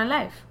met you in my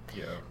life.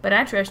 Yeah. But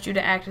I trust you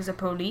to act as a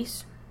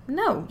police.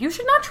 No, you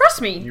should not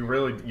trust me. You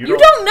really... You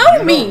don't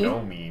know me. You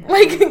don't know me.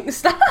 Like,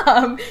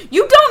 stop.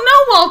 You don't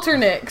know Walter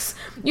Nix.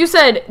 You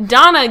said,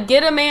 Donna,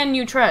 get a man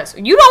you trust.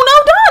 You don't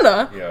know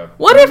Donna. Yeah.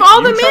 What if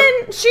all the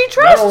men she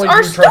trusts are Not only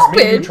do you trust me,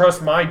 stupid? you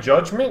trust my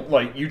judgment?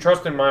 Like, you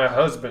trust in my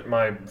husband,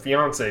 my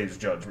fiance's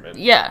judgment.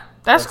 Yeah,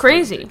 that's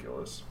crazy.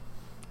 Ridiculous.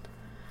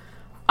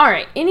 All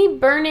right, any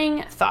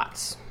burning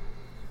thoughts,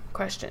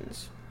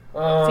 questions,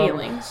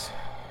 feelings?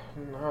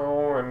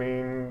 No, I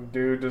mean,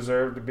 dude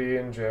deserved to be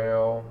in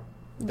jail.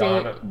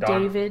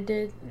 David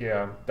did?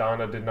 Yeah,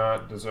 Donna did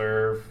not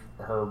deserve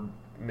her $1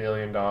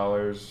 million.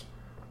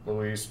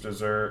 Luis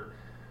deserved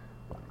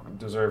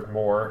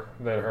more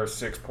than her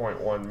 6.1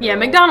 million. Yeah,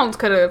 McDonald's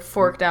could have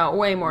forked out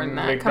way more than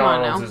that. Come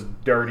on now. McDonald's is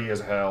dirty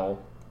as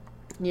hell.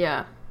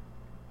 Yeah.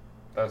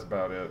 That's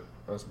about it.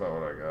 That's about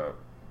what I got.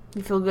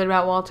 You feel good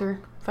about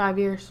Walter? 5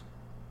 years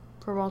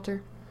for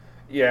Walter?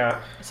 Yeah.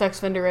 Sex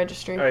offender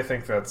registry? I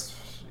think that's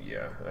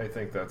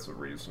a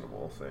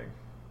reasonable thing.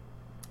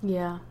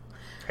 Yeah.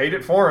 Hate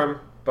it for him,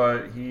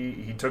 but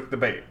he took the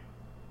bait.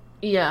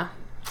 Yeah.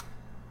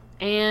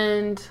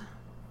 And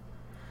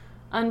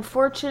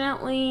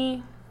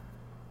unfortunately,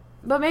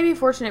 but maybe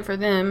fortunate for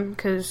them,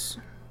 because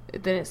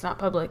then it's not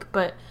public,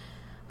 but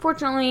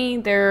fortunately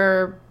there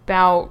are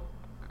about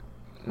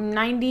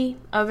 90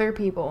 other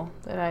people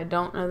that I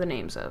don't know the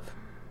names of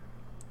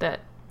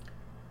that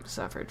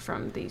suffered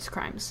from these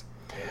crimes.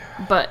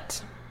 Yeah.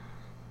 But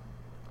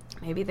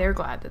maybe they're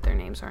glad that their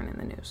names aren't in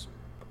the news.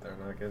 But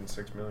they're not getting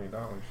 $6 million.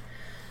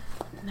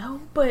 No,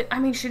 but I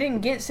mean, she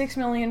didn't get $6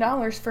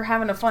 million for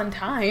having a fun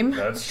time.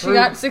 That's She true.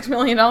 got $6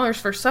 million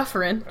for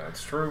suffering.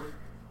 That's true.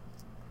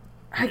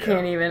 I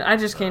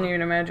just can't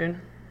even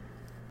imagine.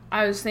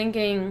 I was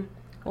thinking,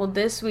 well,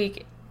 this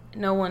week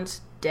no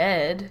one's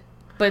dead.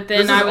 But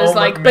then I was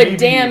like, but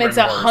damn, it's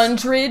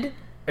 100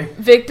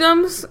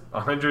 victims?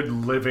 100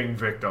 living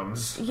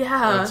victims.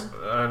 Yeah.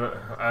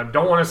 I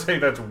don't want to say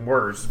that's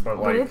worse, but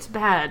like... But it's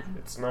bad.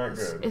 It's not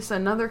good. It's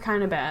another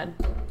kind of bad.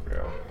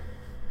 Yeah.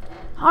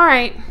 All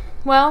right.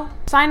 Well,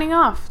 signing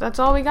off. That's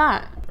all we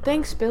got.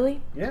 Thanks,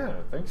 Billy. Yeah,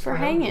 thanks For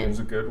having me. hanging. It was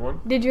a good one.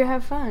 Did you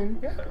have fun?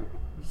 Yeah, it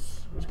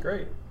was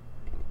great.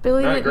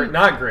 Billy Not didn't... great.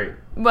 Not great.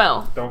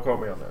 Well... Don't quote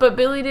me on that. But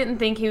Billy didn't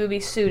think he would be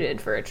suited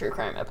for a true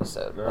crime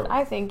episode. No. But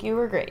I think you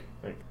were great.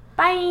 Thank you.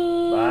 Bye!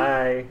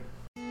 Bye.